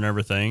next year and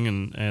everything,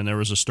 and there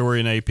was a story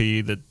in AP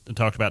that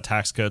talked about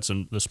tax cuts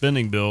and the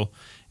spending bill,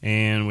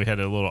 and we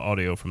had a little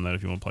audio from that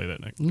if you want to play that,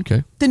 Nick.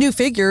 Okay. The new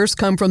figures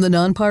come from the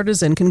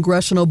Nonpartisan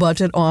Congressional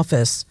Budget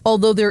Office.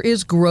 Although there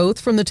is growth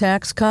from the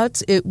tax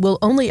cuts, it will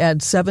only add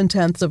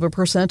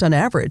 0.7% on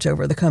average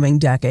over the coming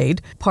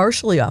decade,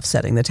 partially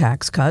offsetting the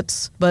tax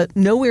cuts, but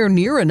nowhere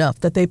near enough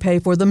that they pay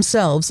for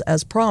themselves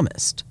as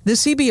promised. The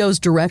CBO's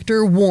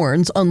director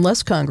warns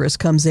unless Congress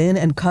comes in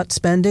and cuts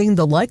spending,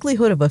 the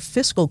likelihood of a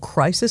fiscal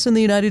crisis in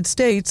the United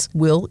States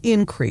will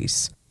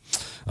increase.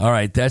 All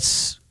right,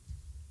 it's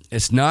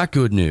not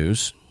good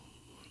news,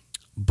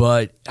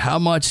 but how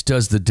much do I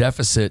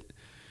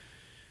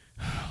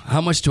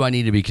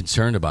need to be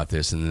concerned about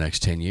this in the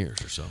next 10 years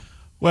or so?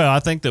 Well, I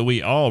think that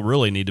we all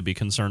really need to be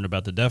concerned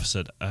about the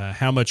deficit.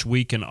 How much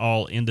we can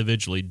all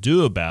individually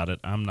do about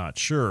it, I'm not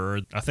sure.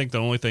 I think the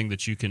only thing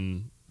that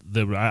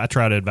I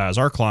try to advise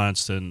our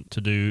clients to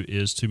do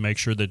is to make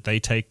sure that they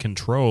take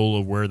control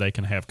of where they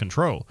can have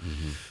control.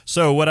 Mm-hmm.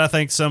 So what I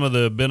think some of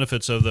the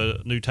benefits of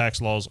the new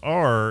tax laws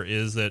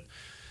is that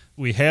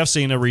we have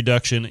seen a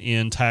reduction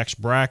in tax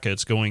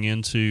brackets going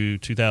into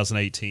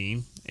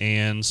 2018,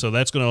 and so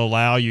that's going to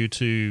allow you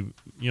to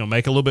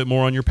make a little bit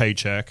more on your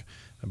paycheck,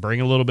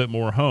 bring a little bit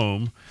more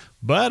home,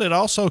 but it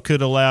also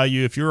could allow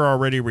you, if you're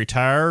already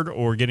retired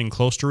or getting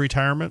close to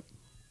retirement,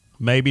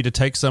 maybe to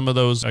take some of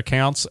those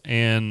accounts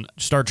and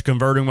start to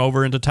convert them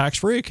over into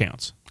tax-free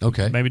accounts.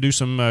 Okay. Maybe do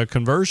some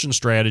conversion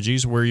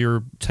strategies where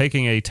you're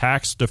taking a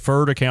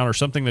tax-deferred account or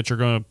something that you're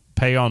going to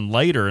pay on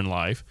later in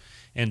life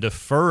and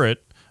defer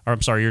it. Or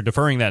I'm sorry, you're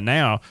deferring that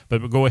now,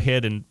 but go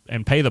ahead and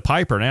pay the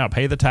piper now.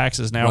 Pay the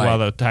taxes now while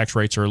the tax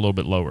rates are a little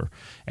bit lower.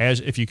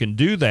 If you can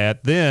do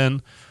that,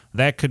 then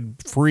that could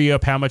free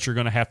up how much you're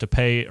going to have to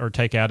pay or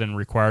take out in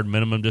required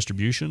minimum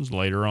distributions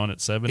later on at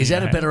 70. Is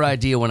that a better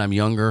idea when I'm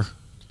younger?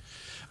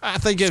 I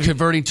think it's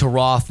converting to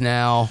Roth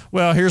now.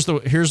 Well, here's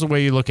the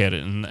way you look at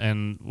it,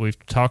 and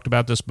we've talked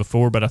about this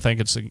before, but I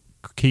think it's a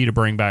key to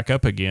bring back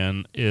up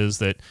again, is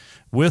that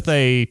with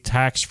a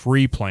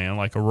tax-free plan,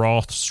 like a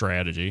Roth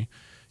strategy,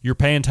 you're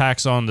paying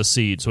tax on the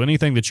seed. So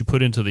anything that you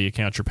put into the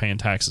account, you're paying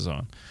taxes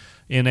on.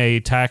 In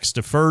a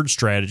tax-deferred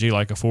strategy,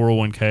 like a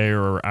 401k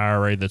or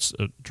IRA that's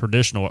a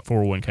traditional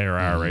 401k or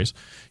IRAs,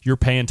 you're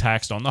paying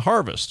tax on the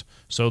harvest.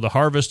 So the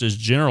harvest is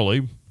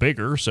generally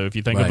bigger. So if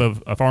you think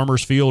of a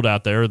farmer's field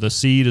out there, the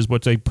seed is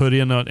what they put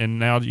in, and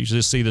now you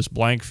just see this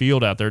blank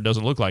field out there. It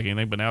doesn't look like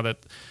anything, but now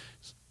that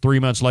 3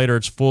 months later,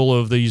 it's full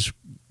of these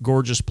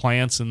gorgeous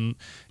plants and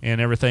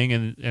everything,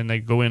 and they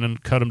go in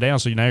and cut them down.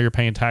 So now you're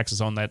paying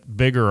taxes on that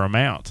bigger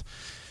amount.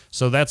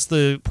 So that's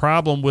the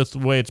problem with the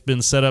way it's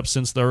been set up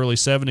since the early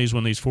 70s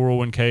when these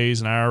 401ks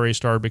and IRAs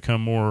started to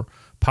become more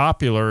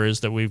popular,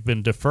 is that we've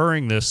been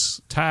deferring this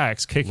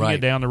tax, kicking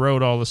it down the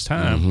road all this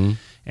time. Mm-hmm.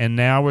 And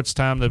now it's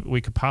time that we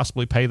could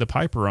possibly pay the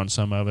piper on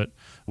some of it.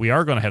 We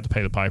are going to have to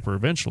pay the piper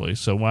eventually,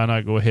 so why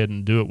not go ahead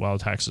and do it while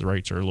the taxes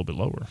rates are a little bit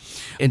lower?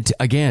 And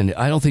again,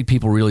 I don't think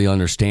people really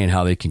understand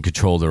how they can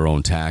control their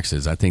own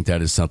taxes. I think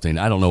that is something,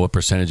 I don't know what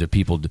percentage of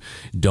people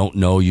don't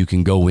know you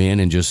can go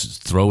in and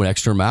just throw an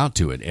extra amount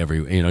to it.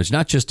 It's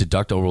not just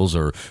deductibles,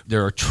 or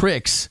there are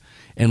tricks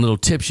and little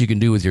tips you can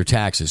do with your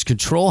taxes.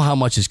 Control how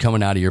much is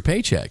coming out of your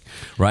paycheck,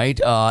 right?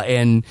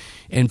 And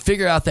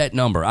figure out that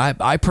number.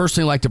 I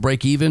personally like to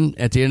break even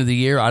at the end of the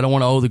year. I don't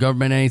want to owe the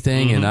government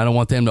anything, and I don't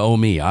want them to owe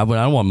me. I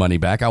don't want money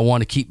back. I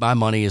want to keep my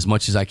money as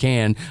much as I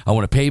can. I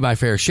want to pay my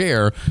fair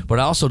share, but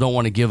I also don't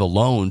want to give a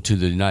loan to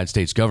the United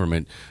States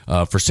government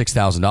for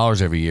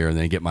 $6,000 every year and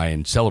then get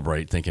and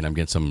celebrate thinking I'm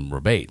getting some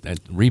rebate.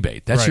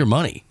 That's Right. your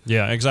money.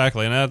 Yeah,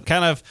 exactly. And I've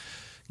kind of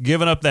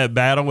given up that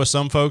battle with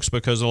some folks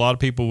because a lot of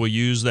people will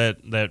use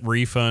that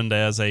refund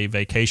as a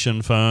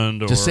vacation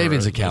fund or It's a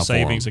savings account for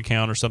 'em.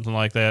 account or something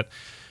like that.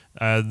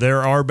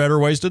 There are better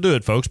ways to do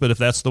it, folks, but if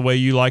that's the way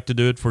you like to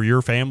do it for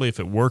your family, if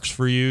it works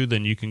for you,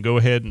 then you can go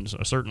ahead and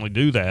certainly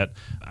do that.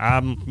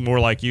 I'm more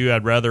like you.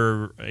 I'd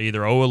rather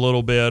either owe a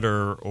little bit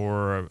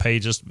or pay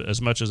just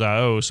as much as I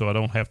owe so I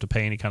don't have to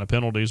pay any kind of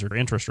penalties or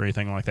interest or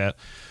anything like that.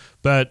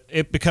 But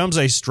it becomes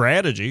a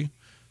strategy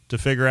to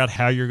figure out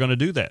how you're going to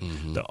do that.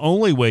 The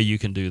only way you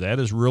can do that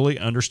is really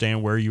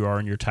understand where you are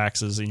in your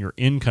taxes and your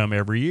income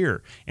every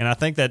year. And I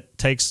think that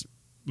takes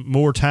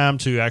more time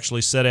to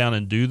actually sit down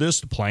and do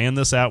this, to plan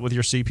this out with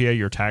your CPA,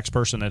 your tax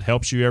person that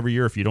helps you every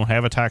year. If you don't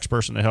have a tax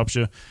person that helps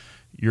you,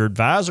 your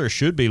advisor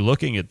should be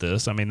looking at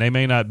this. I mean, they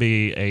may not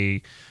be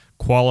a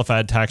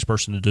qualified tax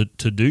person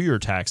to do your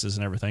taxes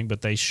and everything,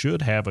 but they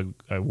should have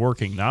a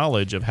working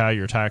knowledge of how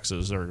your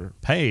taxes are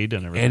paid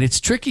and everything. And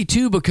it's tricky,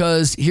 too,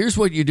 because here's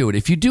what you do it.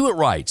 If you do it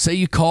right, say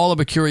you call a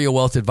Mercurio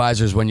Wealth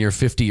Advisors when you're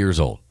 50 years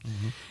old,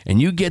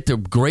 and you get the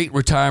great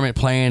retirement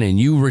plan and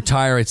you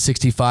retire at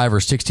 65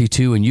 or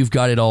 62 and you've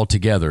got it all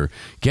together,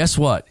 guess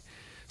what?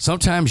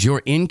 Sometimes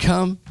your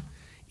income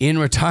in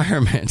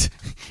retirement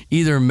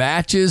either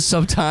matches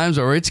sometimes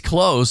or it's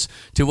close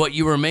to what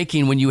you were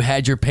making when you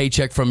had your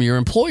paycheck from your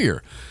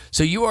employer.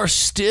 So you are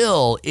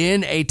still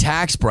in a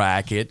tax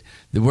bracket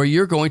where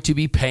you're going to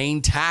be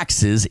paying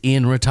taxes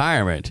in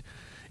retirement.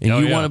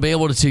 And you want to be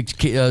able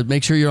to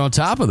make sure you're on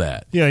top of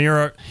that.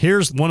 Yeah,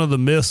 here's one of the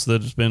myths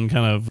that's been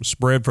kind of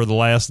spread for the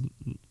last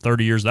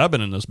 30 years that I've been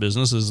in this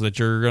business is that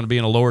you're going to be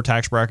in a lower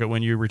tax bracket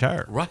when you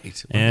retire.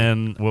 Right.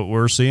 And what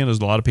we're seeing is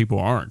a lot of people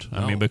aren't.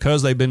 I mean,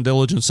 because they've been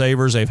diligent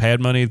savers, they've had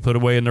money put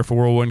away in their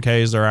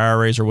 401ks, their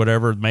IRAs or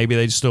whatever. Maybe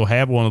they still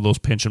have one of those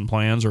pension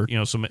plans or,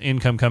 some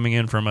income coming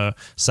in from a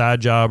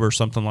side job or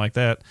something like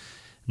that.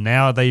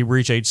 Now they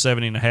reach age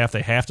 70 and a half,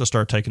 they have to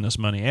start taking this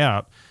money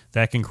out.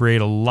 That can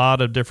create a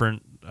lot of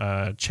different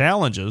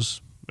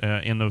challenges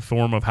in the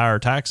form of higher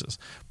taxes.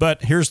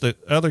 But here's the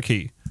other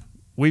key.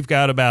 We've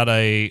got about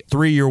a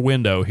 3-year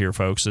window here,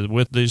 folks,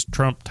 with these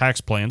Trump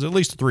tax plans, at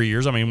least 3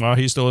 years. I mean, while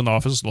he's still in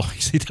office, as long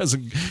as he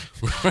doesn't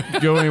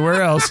go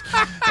anywhere else.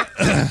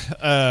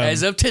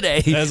 As of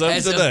today. As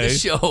of the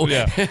show.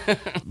 Yeah.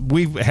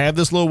 We have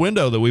this little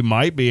window that we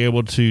might be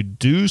able to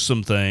do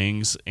some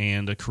things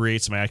and to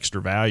create some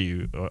extra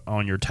value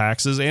on your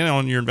taxes and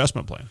on your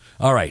investment plan.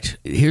 All right.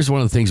 Here's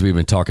one of the things we've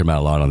been talking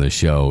about a lot on this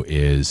show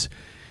is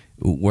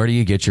where do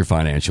you get your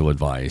financial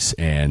advice?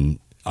 And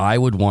I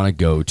would want to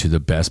go to the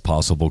best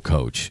possible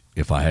coach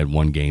if I had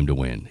one game to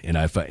win. And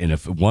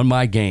if one of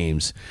my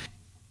games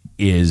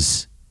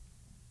is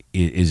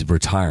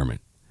retirement,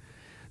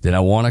 then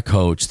I want a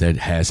coach that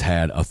has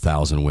had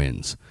 1,000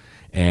 wins.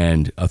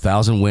 And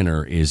 1,000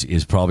 winner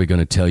is probably going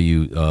to tell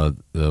you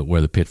where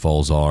the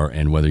pitfalls are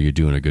and whether you're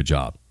doing a good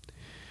job.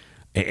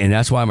 And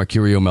that's why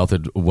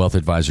Mercurio Wealth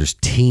Advisors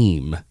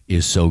team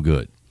is so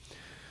good.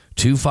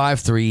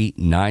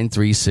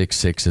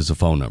 253-9366 is the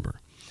phone number.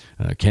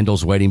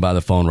 Kendall's waiting by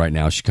the phone right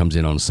now. She comes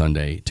in on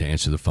Sunday to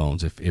answer the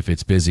phones. If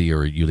it's busy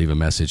or you leave a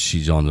message,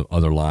 she's on the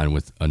other line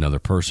with another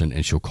person,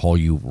 and she'll call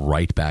you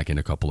right back in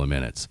a couple of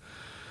minutes.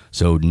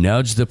 So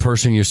nudge the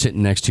person you're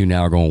sitting next to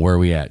now going, where are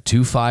we at?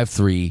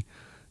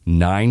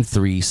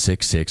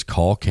 253-9366.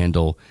 Call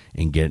Kendall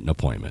and get an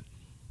appointment.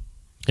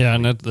 Yeah,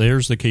 and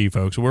here's the key,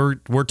 folks. We're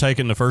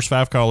taking the first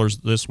 5 callers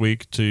this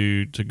week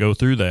to go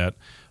through that.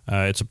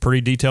 It's a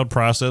pretty detailed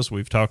process.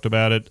 We've talked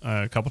about it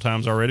a couple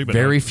times already. But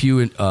very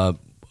few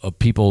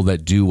people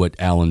that do what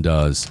Alan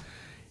does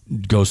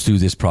goes through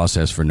this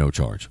process for no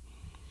charge.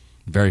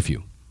 Very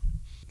few.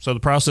 So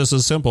the process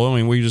is simple. I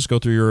mean, we just go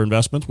through your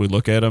investments. We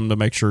look at them to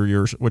make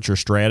sure what your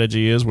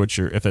strategy is,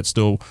 if it's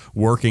still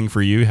working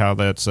for you, how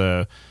that's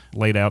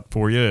laid out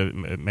for you.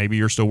 Maybe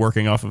you're still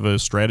working off of a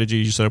strategy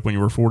you set up when you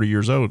were 40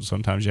 years old.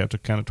 Sometimes you have to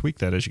kind of tweak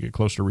that as you get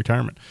closer to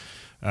retirement.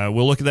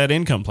 We'll look at that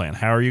income plan.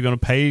 How are you going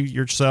to pay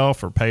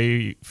yourself or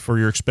pay for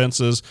your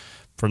expenses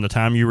from the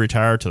time you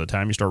retire to the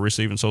time you start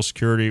receiving Social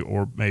Security,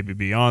 or maybe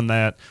beyond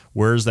that?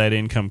 Where's that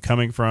income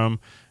coming from?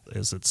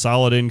 Is it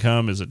solid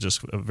income? Is it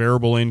just a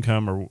variable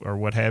income or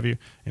what have you?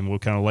 And we'll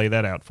kind of lay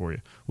that out for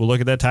you. We'll look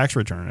at that tax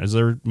return. Is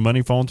there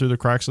money falling through the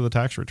cracks of the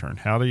tax return?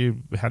 How do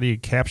you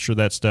capture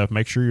that stuff?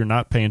 Make sure you're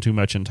not paying too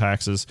much in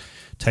taxes.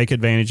 Take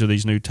advantage of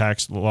these new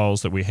tax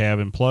laws that we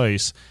have in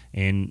place,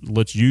 and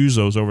let's use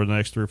those over the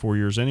next 3 or 4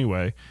 years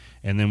anyway.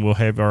 And then we'll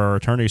have our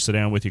attorney sit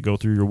down with you, go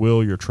through your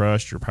will, your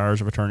trust, your powers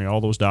of attorney,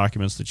 all those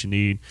documents that you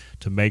need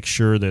to make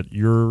sure that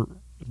your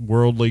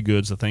worldly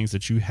goods, the things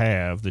that you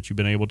have that you've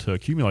been able to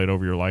accumulate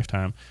over your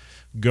lifetime,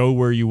 go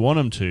where you want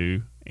them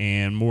to,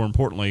 and more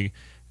importantly,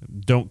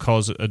 don't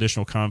cause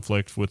additional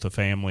conflict with the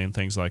family and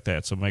things like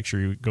that. So make sure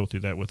you go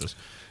through that with us.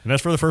 And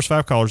that's for the first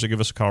 5 callers that give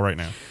us a call right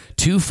now.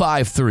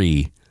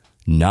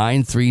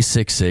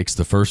 253-9366,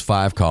 the first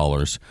 5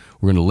 callers.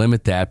 We're going to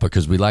limit that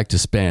because we like to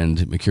spend,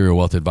 Mercurio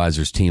Wealth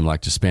Advisors team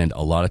like to spend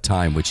a lot of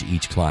time with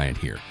each client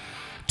here.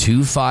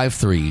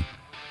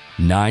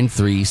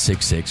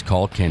 253-9366.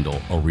 Call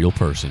Kendall, a real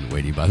person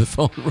waiting by the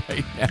phone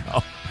right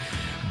now.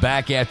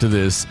 Back after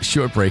this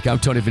short break. I'm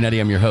Tony Vanetti.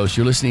 I'm your host.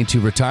 You're listening to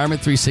Retirement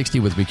 360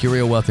 with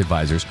Mercurio Wealth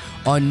Advisors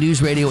on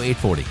News Radio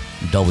 840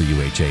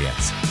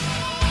 WHAS.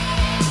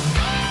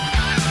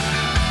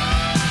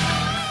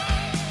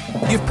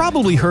 You've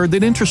probably heard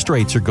that interest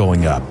rates are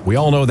going up. We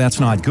all know that's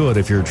not good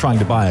if you're trying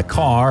to buy a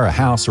car, a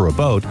house, or a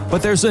boat.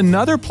 But there's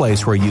another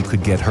place where you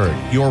could get hurt: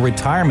 your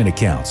retirement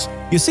accounts.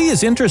 You see,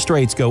 as interest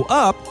rates go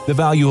up, the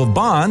value of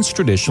bonds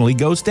traditionally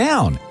goes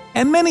down.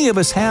 And many of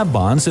us have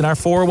bonds in our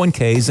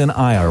 401ks and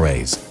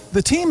IRAs.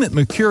 The team at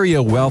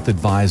Mercurio Wealth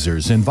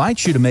Advisors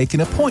invites you to make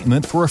an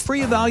appointment for a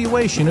free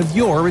evaluation of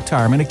your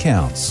retirement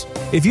accounts.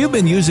 If you've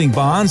been using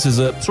bonds as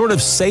a sort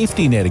of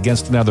safety net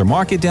against another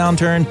market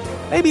downturn,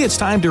 maybe it's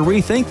time to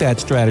rethink that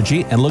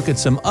strategy and look at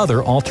some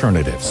other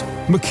alternatives.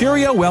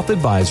 Mercurio Wealth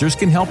Advisors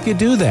can help you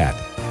do that.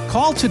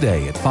 Call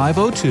today at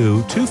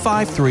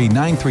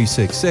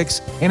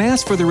 502-253-9366 and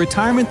ask for the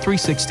Retirement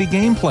 360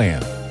 Game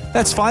Plan.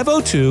 That's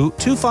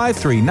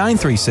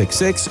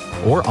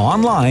 502-253-9366 or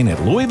online at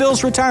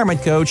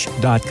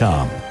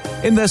Louisville'sRetirementCoach.com.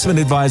 Investment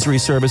advisory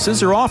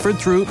services are offered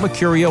through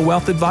Mercurio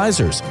Wealth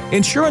Advisors,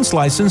 insurance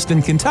licensed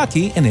in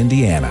Kentucky and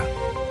Indiana.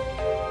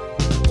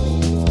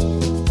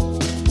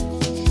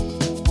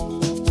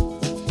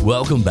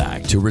 Welcome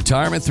back to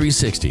Retirement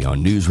 360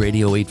 on News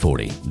Radio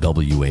 840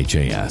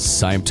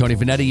 WHAS. I'm Tony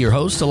Vanetti, your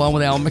host, along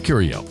with Alan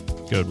Mercurio.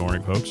 Good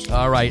morning, folks.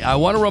 All right. I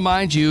want to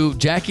remind you,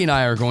 Jackie and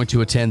I are going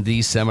to attend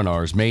these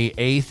seminars May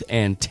 8th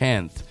and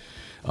 10th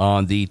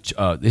on the,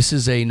 this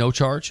is a no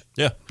charge?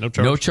 Yeah, no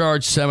charge. No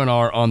charge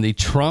seminar on the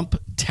Trump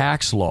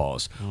tax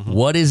laws. Mm-hmm.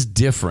 What is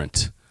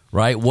different,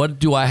 right? What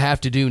do I have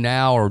to do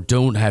now or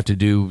don't have to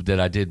do that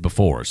I did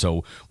before?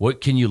 So what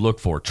can you look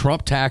for?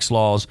 Trump tax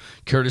laws,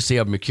 courtesy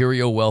of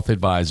Mercurio Wealth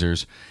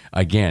Advisors.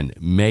 Again,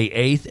 May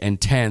 8th and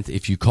 10th.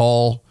 If you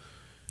call...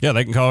 Yeah,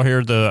 they can call here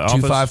at the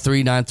office.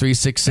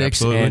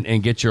 253-9366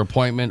 and get your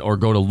appointment, or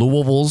go to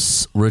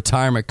Louisville's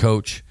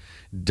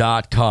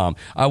retirementcoach.com.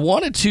 I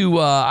wanted to,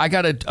 I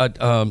got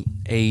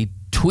a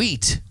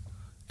tweet,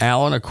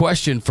 Alan, a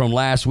question from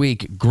last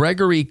week.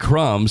 Gregory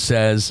Crum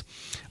says,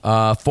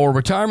 for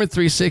Retirement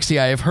 360,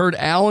 I have heard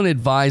Alan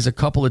advise a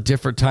couple of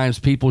different times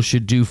people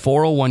should do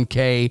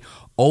 401k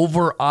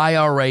over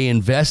IRA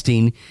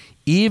investing,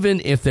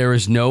 even if there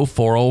is no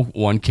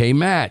 401k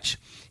match.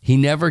 He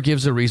never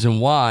gives a reason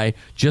why.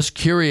 Just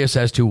curious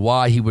as to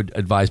why he would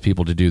advise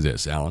people to do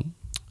this, Alan.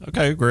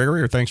 Okay,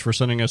 Gregory, thanks for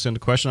sending us in the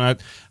question. I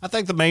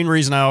think the main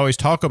reason I always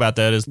talk about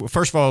that is,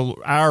 first of all,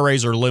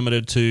 IRAs are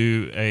limited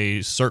to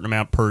a certain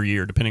amount per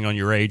year, depending on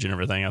your age and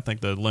everything. I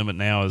think the limit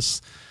now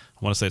is,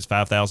 I want to say it's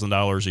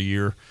 $5,000 a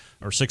year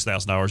or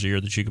 $6,000 a year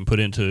that you can put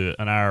into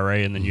an IRA,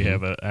 and then you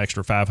have an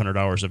extra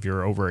 $500 if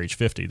you're over age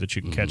 50 that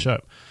you can catch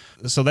up.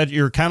 So that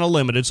you're kind of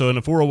limited. So in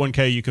a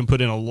 401k, you can put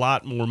in a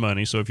lot more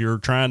money. So if you're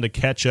trying to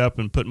catch up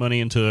and put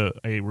money into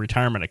a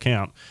retirement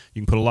account,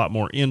 you can put a lot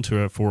more into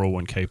a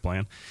 401k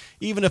plan.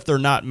 Even if they're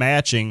not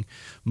matching,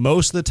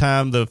 most of the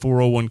time the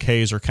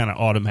 401ks are kind of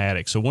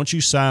automatic. So once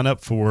you sign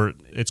up for it,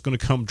 it's going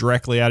to come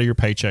directly out of your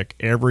paycheck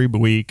every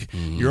week.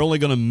 Mm-hmm. You're only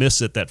going to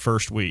miss it that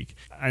first week.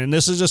 And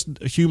this is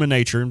just human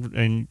nature,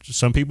 and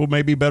some people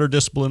may be better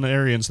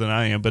disciplinarians than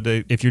I am, but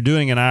if you're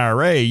doing an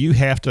IRA, you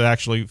have to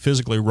actually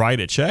physically write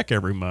a check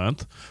every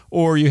month,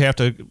 or you have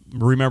to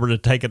remember to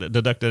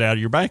deduct it out of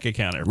your bank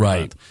account every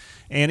month.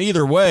 And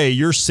either way,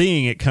 you're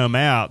seeing it come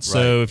out.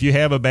 So if you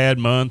have a bad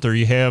month, or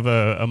you have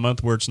a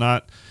month where it's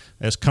not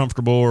as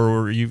comfortable,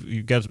 or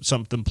you've got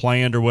something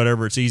planned or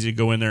whatever, it's easy to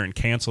go in there and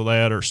cancel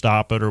that or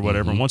stop it or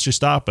whatever. And once you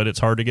stop it, it's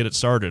hard to get it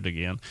started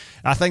again.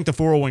 I think the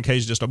 401k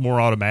is just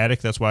more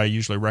automatic. That's why I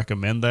usually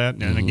recommend that.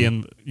 And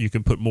again, you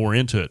can put more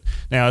into it.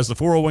 Now, is the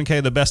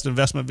 401k the best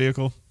investment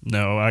vehicle?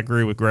 No, I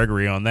agree with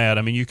Gregory on that.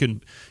 I mean, you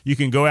can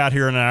go out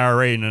here in an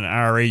IRA, and in an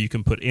IRA you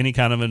can put any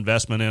kind of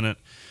investment in it.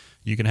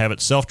 You can have it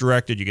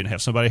self-directed. You can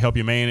have somebody help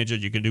you manage it.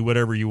 You can do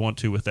whatever you want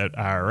to with that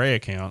IRA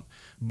account.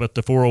 But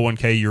the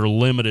 401k, you're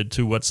limited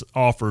to what's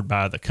offered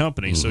by the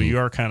company. So you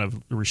are kind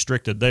of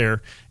restricted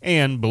there.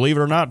 And believe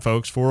it or not,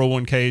 folks,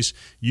 401ks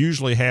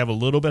usually have a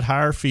little bit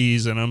higher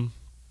fees in them.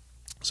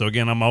 So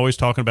again, I'm always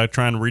talking about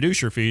trying to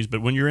reduce your fees.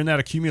 But when you're in that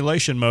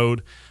accumulation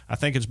mode, I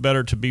think it's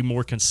better to be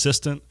more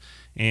consistent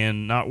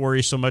and not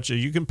worry so much.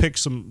 You can pick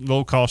some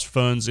low-cost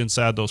funds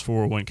inside those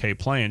 401k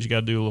plans. You got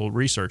to do a little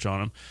research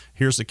on them.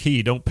 Here's the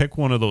key. Don't pick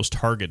one of those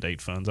target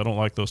date funds. I don't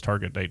like those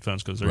target date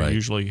funds because they're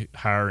usually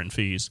higher in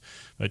fees.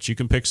 But you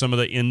can pick some of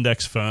the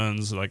index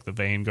funds like the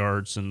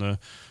Vanguards and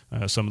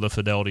some of the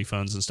Fidelity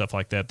funds and stuff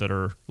like that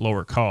are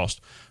lower cost.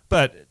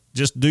 But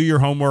just do your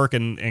homework.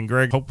 And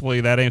Greg,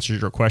 hopefully that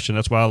answers your question.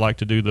 That's why I like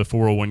to do the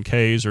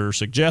 401ks or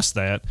suggest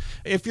that.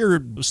 If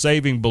you're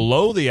saving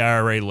below the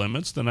IRA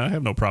limits, then I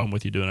have no problem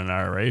with you doing an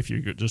IRA if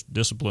you're just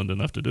disciplined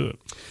enough to do it.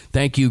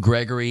 Thank you,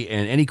 Gregory.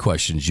 And any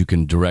questions you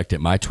can direct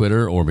at my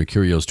Twitter or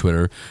Mercurio's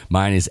Twitter.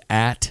 Mine is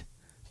at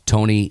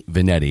Tony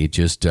Vanetti.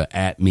 Just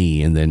at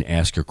me and then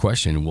ask your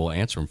question and we'll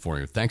answer them for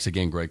you. Thanks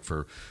again, Greg,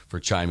 for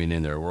chiming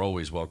in there. We're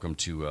always welcome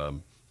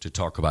to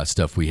talk about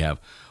stuff we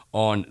have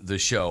on the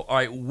show. All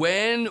right,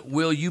 when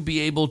will you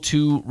be able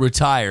to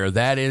retire?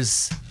 That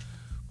is,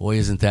 boy,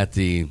 isn't that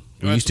we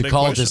used to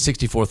call it the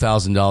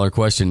 $64,000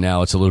 question.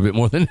 Now it's a little bit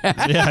more than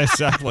that. Yeah,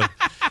 exactly.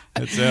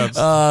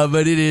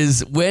 But it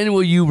is, when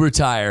will you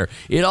retire?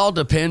 It all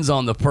depends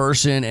on the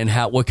person and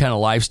what kind of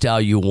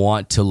lifestyle you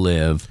want to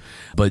live.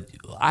 But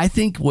I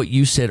think what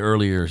you said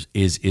earlier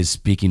is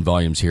speaking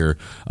volumes here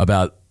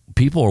about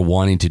people are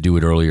wanting to do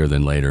it earlier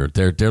than later.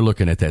 They're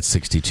looking at that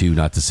 62,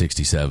 not the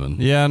 67.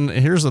 Yeah, and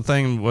here's the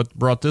thing. What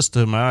brought this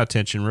to my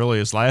attention really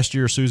is last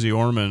year, Susie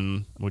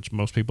Orman, which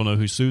most people know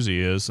who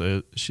Susie is,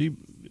 she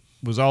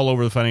was all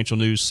over the financial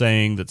news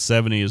saying that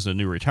 70 is the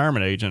new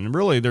retirement age. And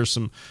really, there's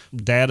some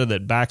data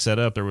that backs that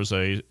up. There was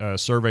a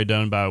survey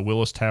done by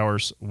Willis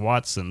Towers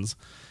Watson's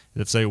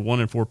that say 1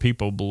 in 4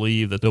 people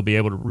believe that they'll be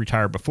able to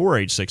retire before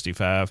age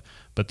 65,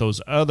 but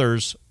those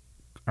others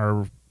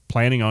are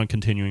planning on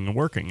continuing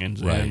working.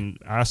 And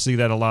I see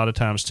that a lot of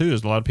times too,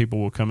 is a lot of people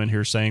will come in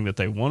here saying that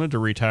they wanted to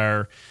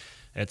retire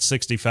at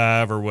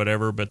 65 or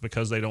whatever, but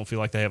because they don't feel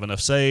like they have enough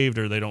saved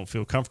or they don't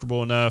feel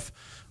comfortable enough,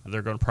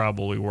 they're going to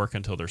probably work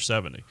until they're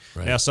 70.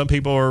 Right. Now, some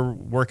people are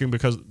working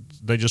because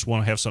they just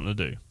want to have something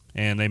to do,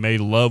 and they may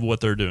love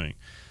what they're doing.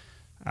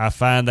 I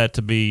find that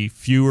to be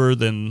fewer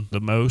than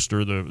the most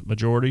or the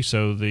majority.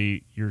 So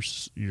you're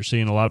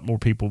seeing a lot more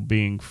people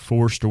being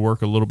forced to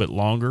work a little bit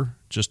longer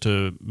just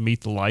to meet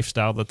the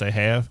lifestyle that they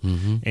have.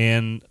 Mm-hmm.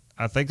 And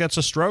I think that's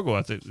a struggle.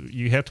 I think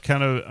you have to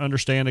kind of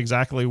understand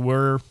exactly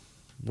where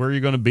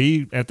you're going to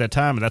be at that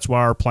time. And that's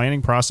why our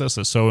planning process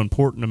is so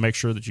important, to make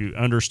sure that you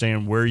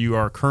understand where you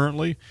are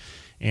currently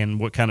and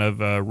what kind of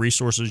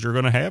resources you're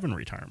going to have in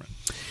retirement.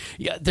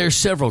 Yeah, there's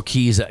several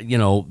keys.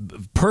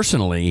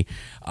 Personally,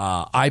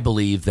 I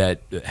believe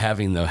that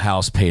having the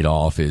house paid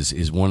off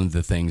is one of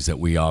the things that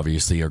we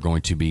obviously are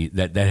going to be,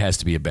 that has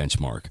to be a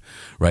benchmark,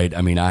 right?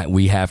 I mean,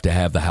 we have to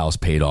have the house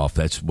paid off.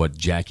 That's what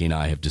Jackie and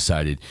I have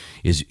decided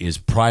is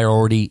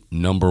priority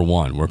number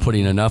one. We're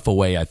putting enough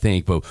away, I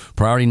think, but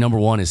priority number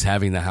one is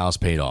having the house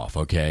paid off,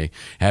 okay?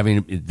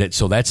 Having that,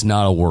 so that's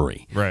not a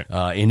worry. Right.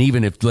 And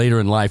even if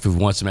later in life we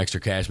want some extra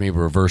cash, maybe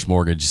a reverse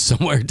mortgage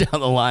somewhere down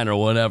the line or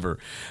whatever.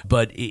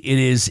 But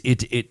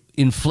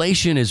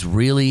inflation is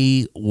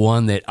really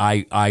one that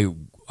I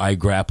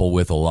grapple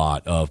with a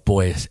lot of,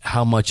 boy,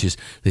 how much is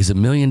 $1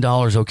 million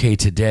okay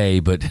today,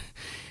 but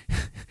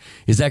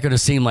is that going to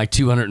seem like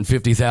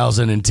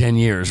 $250,000 in 10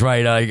 years,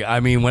 right?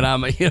 I mean, when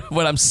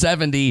I'm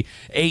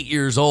 78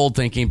 years old,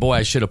 thinking, boy,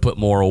 I should have put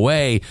more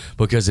away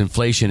because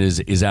inflation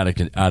is out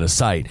of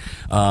sight.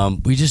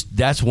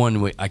 That's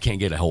one I can't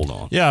get a hold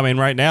on. Yeah, I mean,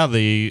 right now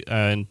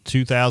in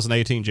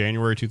 2018,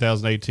 January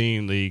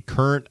 2018, the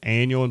current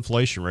annual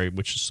inflation rate,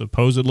 which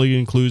supposedly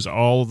includes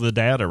all of the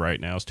data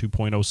right now, is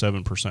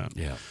 2.07%.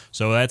 Yeah,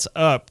 so that's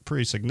up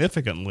pretty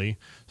significantly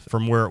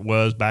from where it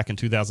was back in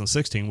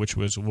 2016, which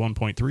was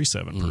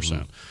 1.37%. Mm-hmm.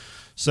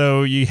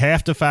 So you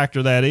have to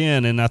factor that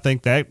in, and I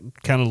think that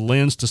kind of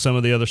lends to some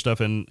of the other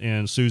stuff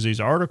in Susie's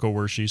article,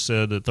 where she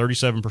said that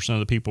 37% of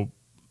the people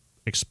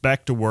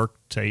expect to work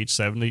to age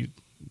 70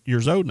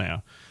 years old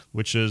now,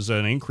 which is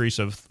an increase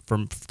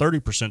from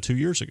 30% 2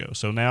 years ago.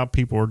 So now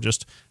people are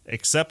just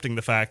accepting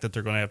the fact that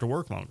they're going to have to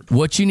work longer.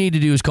 What you need to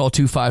do is call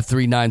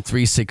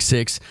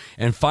 253-9366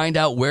 and find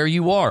out where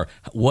you are.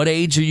 What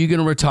age are you going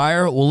to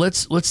retire? Well,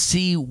 let's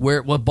see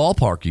what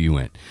ballpark are you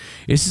in.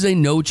 This is a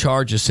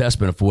no-charge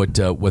assessment of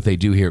what they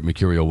do here at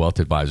Mercurio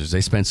Wealth Advisors.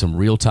 They spend some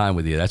real time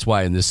with you. That's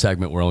why in this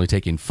segment we're only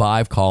taking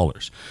 5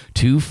 callers.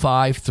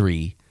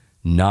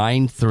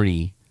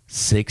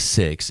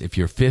 253-9366. If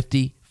you're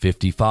 50,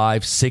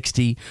 55,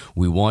 60,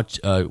 we want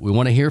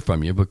to hear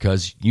from you,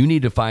 because you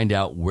need to find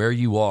out where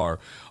you are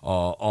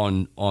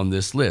on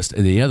this list.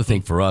 And the other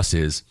thing for us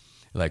is,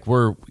 like,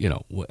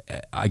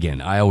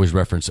 again, I always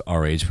reference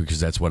our age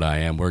because that's what I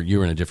am.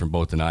 You're in a different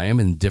boat than I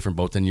am, and a different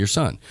boat than your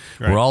son.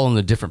 Right. We're all on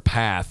a different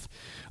path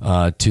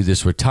to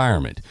this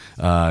retirement.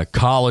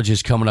 College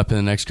is coming up in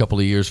the next couple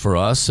of years for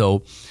us,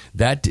 so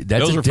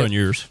those are fun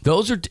years.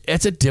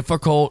 It's a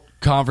difficult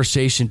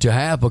conversation to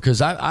have,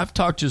 because I've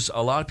talked to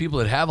a lot of people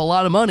that have a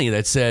lot of money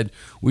that said,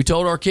 we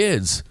told our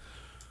kids,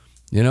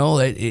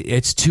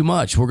 it's too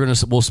much.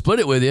 We'll split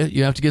it with you.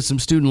 You have to get some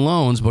student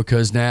loans,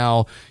 because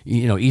now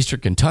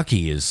Eastern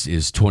Kentucky is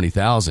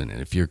 $20,000,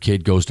 and if your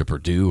kid goes to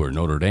Purdue or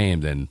Notre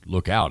Dame, then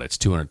look out, it's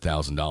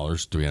 $200,000,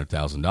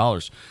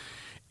 $300,000,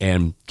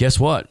 and guess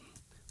what?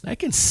 That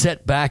can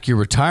set back your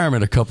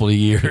retirement a couple of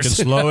years. It can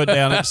slow it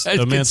down immensely.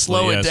 Can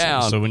slow it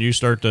down. So when you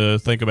start to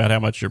think about how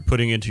much you're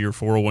putting into your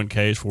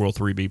 401ks,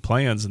 403b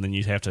plans, and then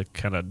you have to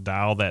kind of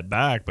dial that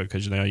back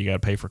because now you got to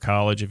pay for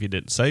college if you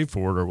didn't save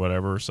for it or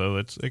whatever. So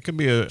it can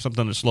be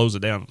something that slows it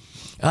down.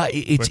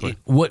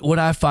 What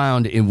I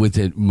found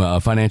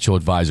with financial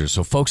advisors.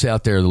 So folks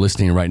out there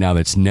listening right now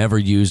that's never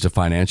used a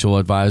financial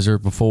advisor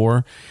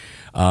before,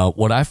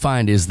 what I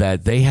find is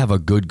that they have a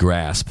good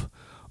grasp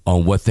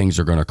on what things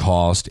are going to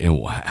cost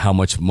and how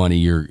much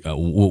money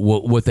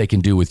what they can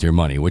do with your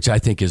money, which I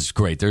think is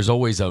great. There's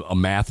always a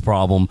math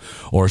problem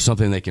or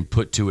something they can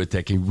put to it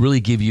that can really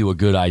give you a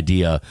good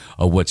idea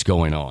of what's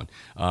going on.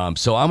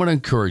 So I'm going to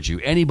encourage you,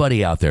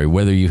 anybody out there,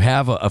 whether you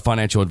have a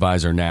financial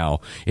advisor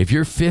now, if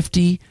you're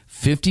 50,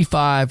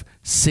 55,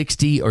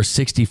 60, or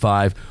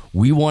 65,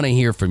 we want to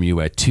hear from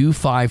you at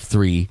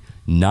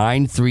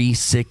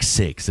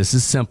 253-9366. This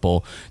is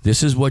simple.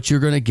 This is what you're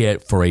going to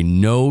get for a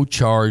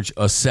no-charge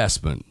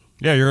assessment.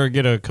 Yeah, you're going to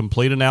get a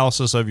complete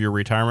analysis of your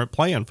retirement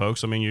plan,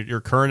 folks. I mean,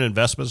 your current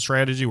investment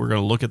strategy, we're going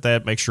to look at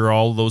that, make sure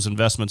all of those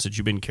investments that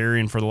you've been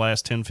carrying for the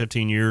last 10,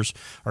 15 years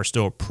are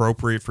still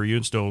appropriate for you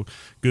and still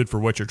good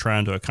for what you're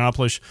trying to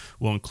accomplish.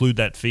 We'll include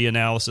that fee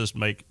analysis,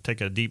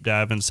 take a deep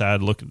dive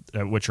inside, look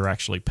at what you're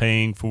actually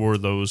paying for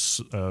those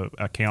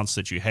accounts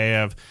that you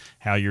have,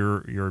 how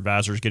your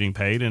advisor is getting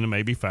paid, and it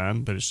may be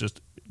fine, but it's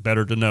just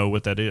better to know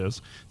what that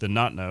is than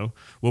not know.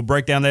 We'll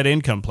break down that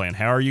income plan.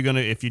 How are you going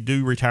to, if you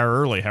do retire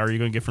early, how are you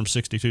going to get from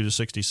 62 to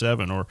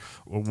 67? Or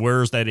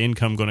where's that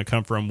income going to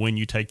come from when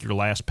you take your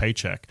last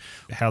paycheck?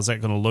 How's that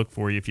going to look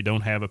for you if you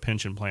don't have a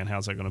pension plan?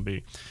 How's that going to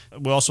be?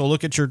 We'll also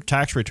look at your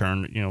tax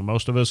return. You know,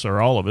 most of us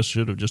or all of us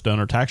should have just done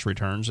our tax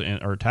returns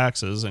or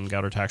taxes and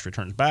got our tax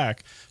returns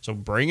back. So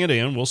bring it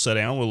in. We'll sit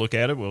down. We'll look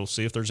at it. We'll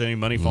see if there's any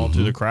money falling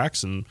through the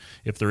cracks. And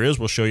if there is,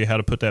 we'll show you how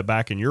to put that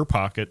back in your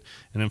pocket.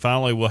 And then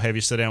finally, we'll have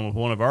you sit down with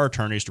one of our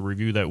attorneys to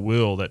review that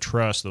will, that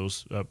trust,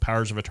 those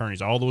powers of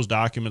attorneys, all those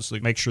documents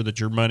that make sure that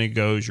your money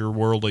goes, your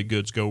worldly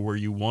goods go where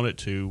you want it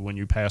to when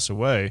you pass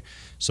away,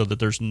 so that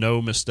there's no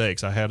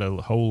mistakes. I had a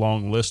whole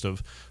long list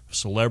of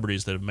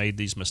celebrities that have made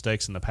these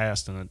mistakes in the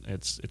past, and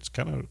it's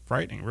kind of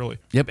frightening, really.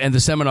 Yep, and the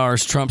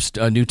seminars, Trump's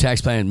new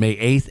tax plan, May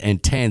 8th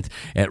and 10th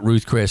at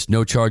Ruth Chris.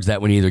 No charge that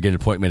one either. Get an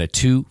appointment at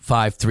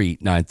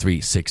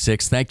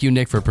 253-9366. Thank you,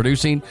 Nick, for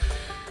producing.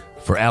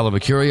 For Alan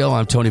Mercurio,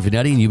 I'm Tony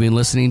Vanetti, and you've been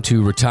listening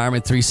to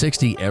Retirement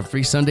 360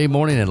 every Sunday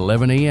morning at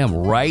 11 a.m.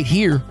 right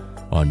here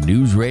on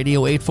News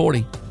Radio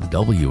 840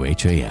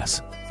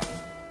 WHAS.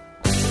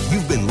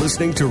 You've been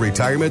listening to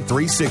Retirement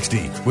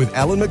 360 with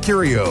Alan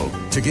Mercurio.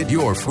 To get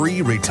your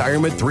free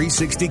Retirement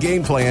 360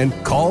 game plan,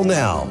 call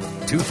now.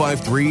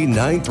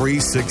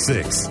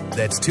 253-9366.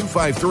 That's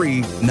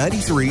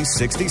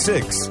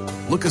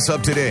 253-9366. Look us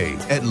up today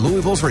at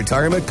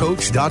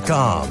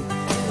Louisville'sRetirementCoach.com.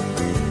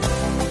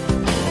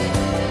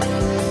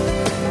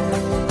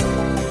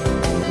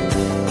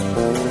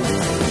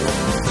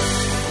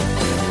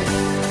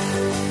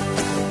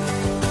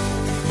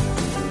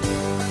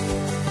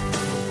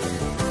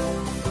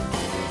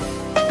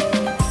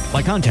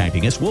 By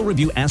contacting us, we'll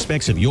review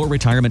aspects of your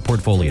retirement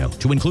portfolio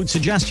to include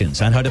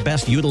suggestions on how to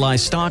best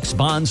utilize stocks,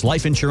 bonds,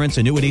 life insurance,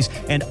 annuities,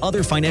 and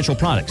other financial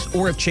products,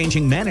 or if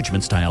changing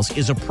management styles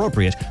is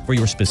appropriate for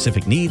your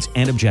specific needs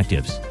and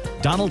objectives.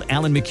 Donald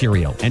Allen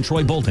Mercurio and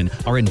Troy Bolton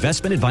are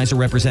investment advisor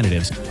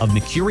representatives of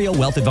Mercurio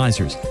Wealth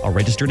Advisors, a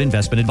registered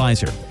investment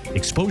advisor.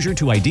 Exposure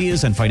to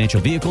ideas and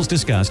financial vehicles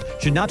discussed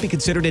should not be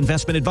considered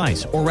investment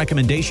advice or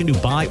recommendation to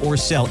buy or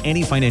sell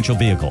any financial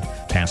vehicle.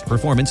 Past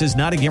performance is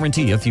not a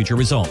guarantee of future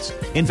results.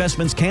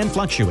 Investments can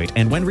fluctuate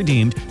and when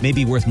redeemed may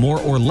be worth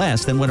more or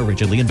less than when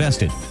originally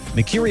invested.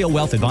 Mercurio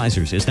Wealth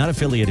Advisors is not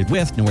affiliated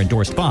with nor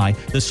endorsed by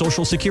the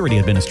Social Security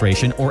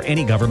Administration or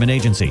any government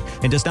agency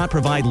and does not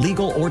provide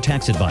legal or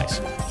tax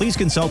advice. Please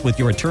consult with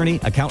your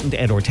attorney, accountant,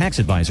 and/or tax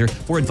advisor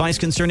for advice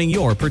concerning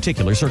your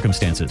particular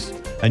circumstances.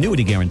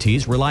 Annuity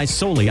guarantees rely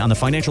solely on the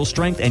financial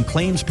strength and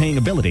claims paying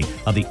ability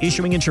of the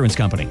issuing insurance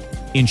company.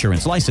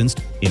 Insurance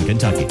licensed in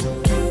Kentucky.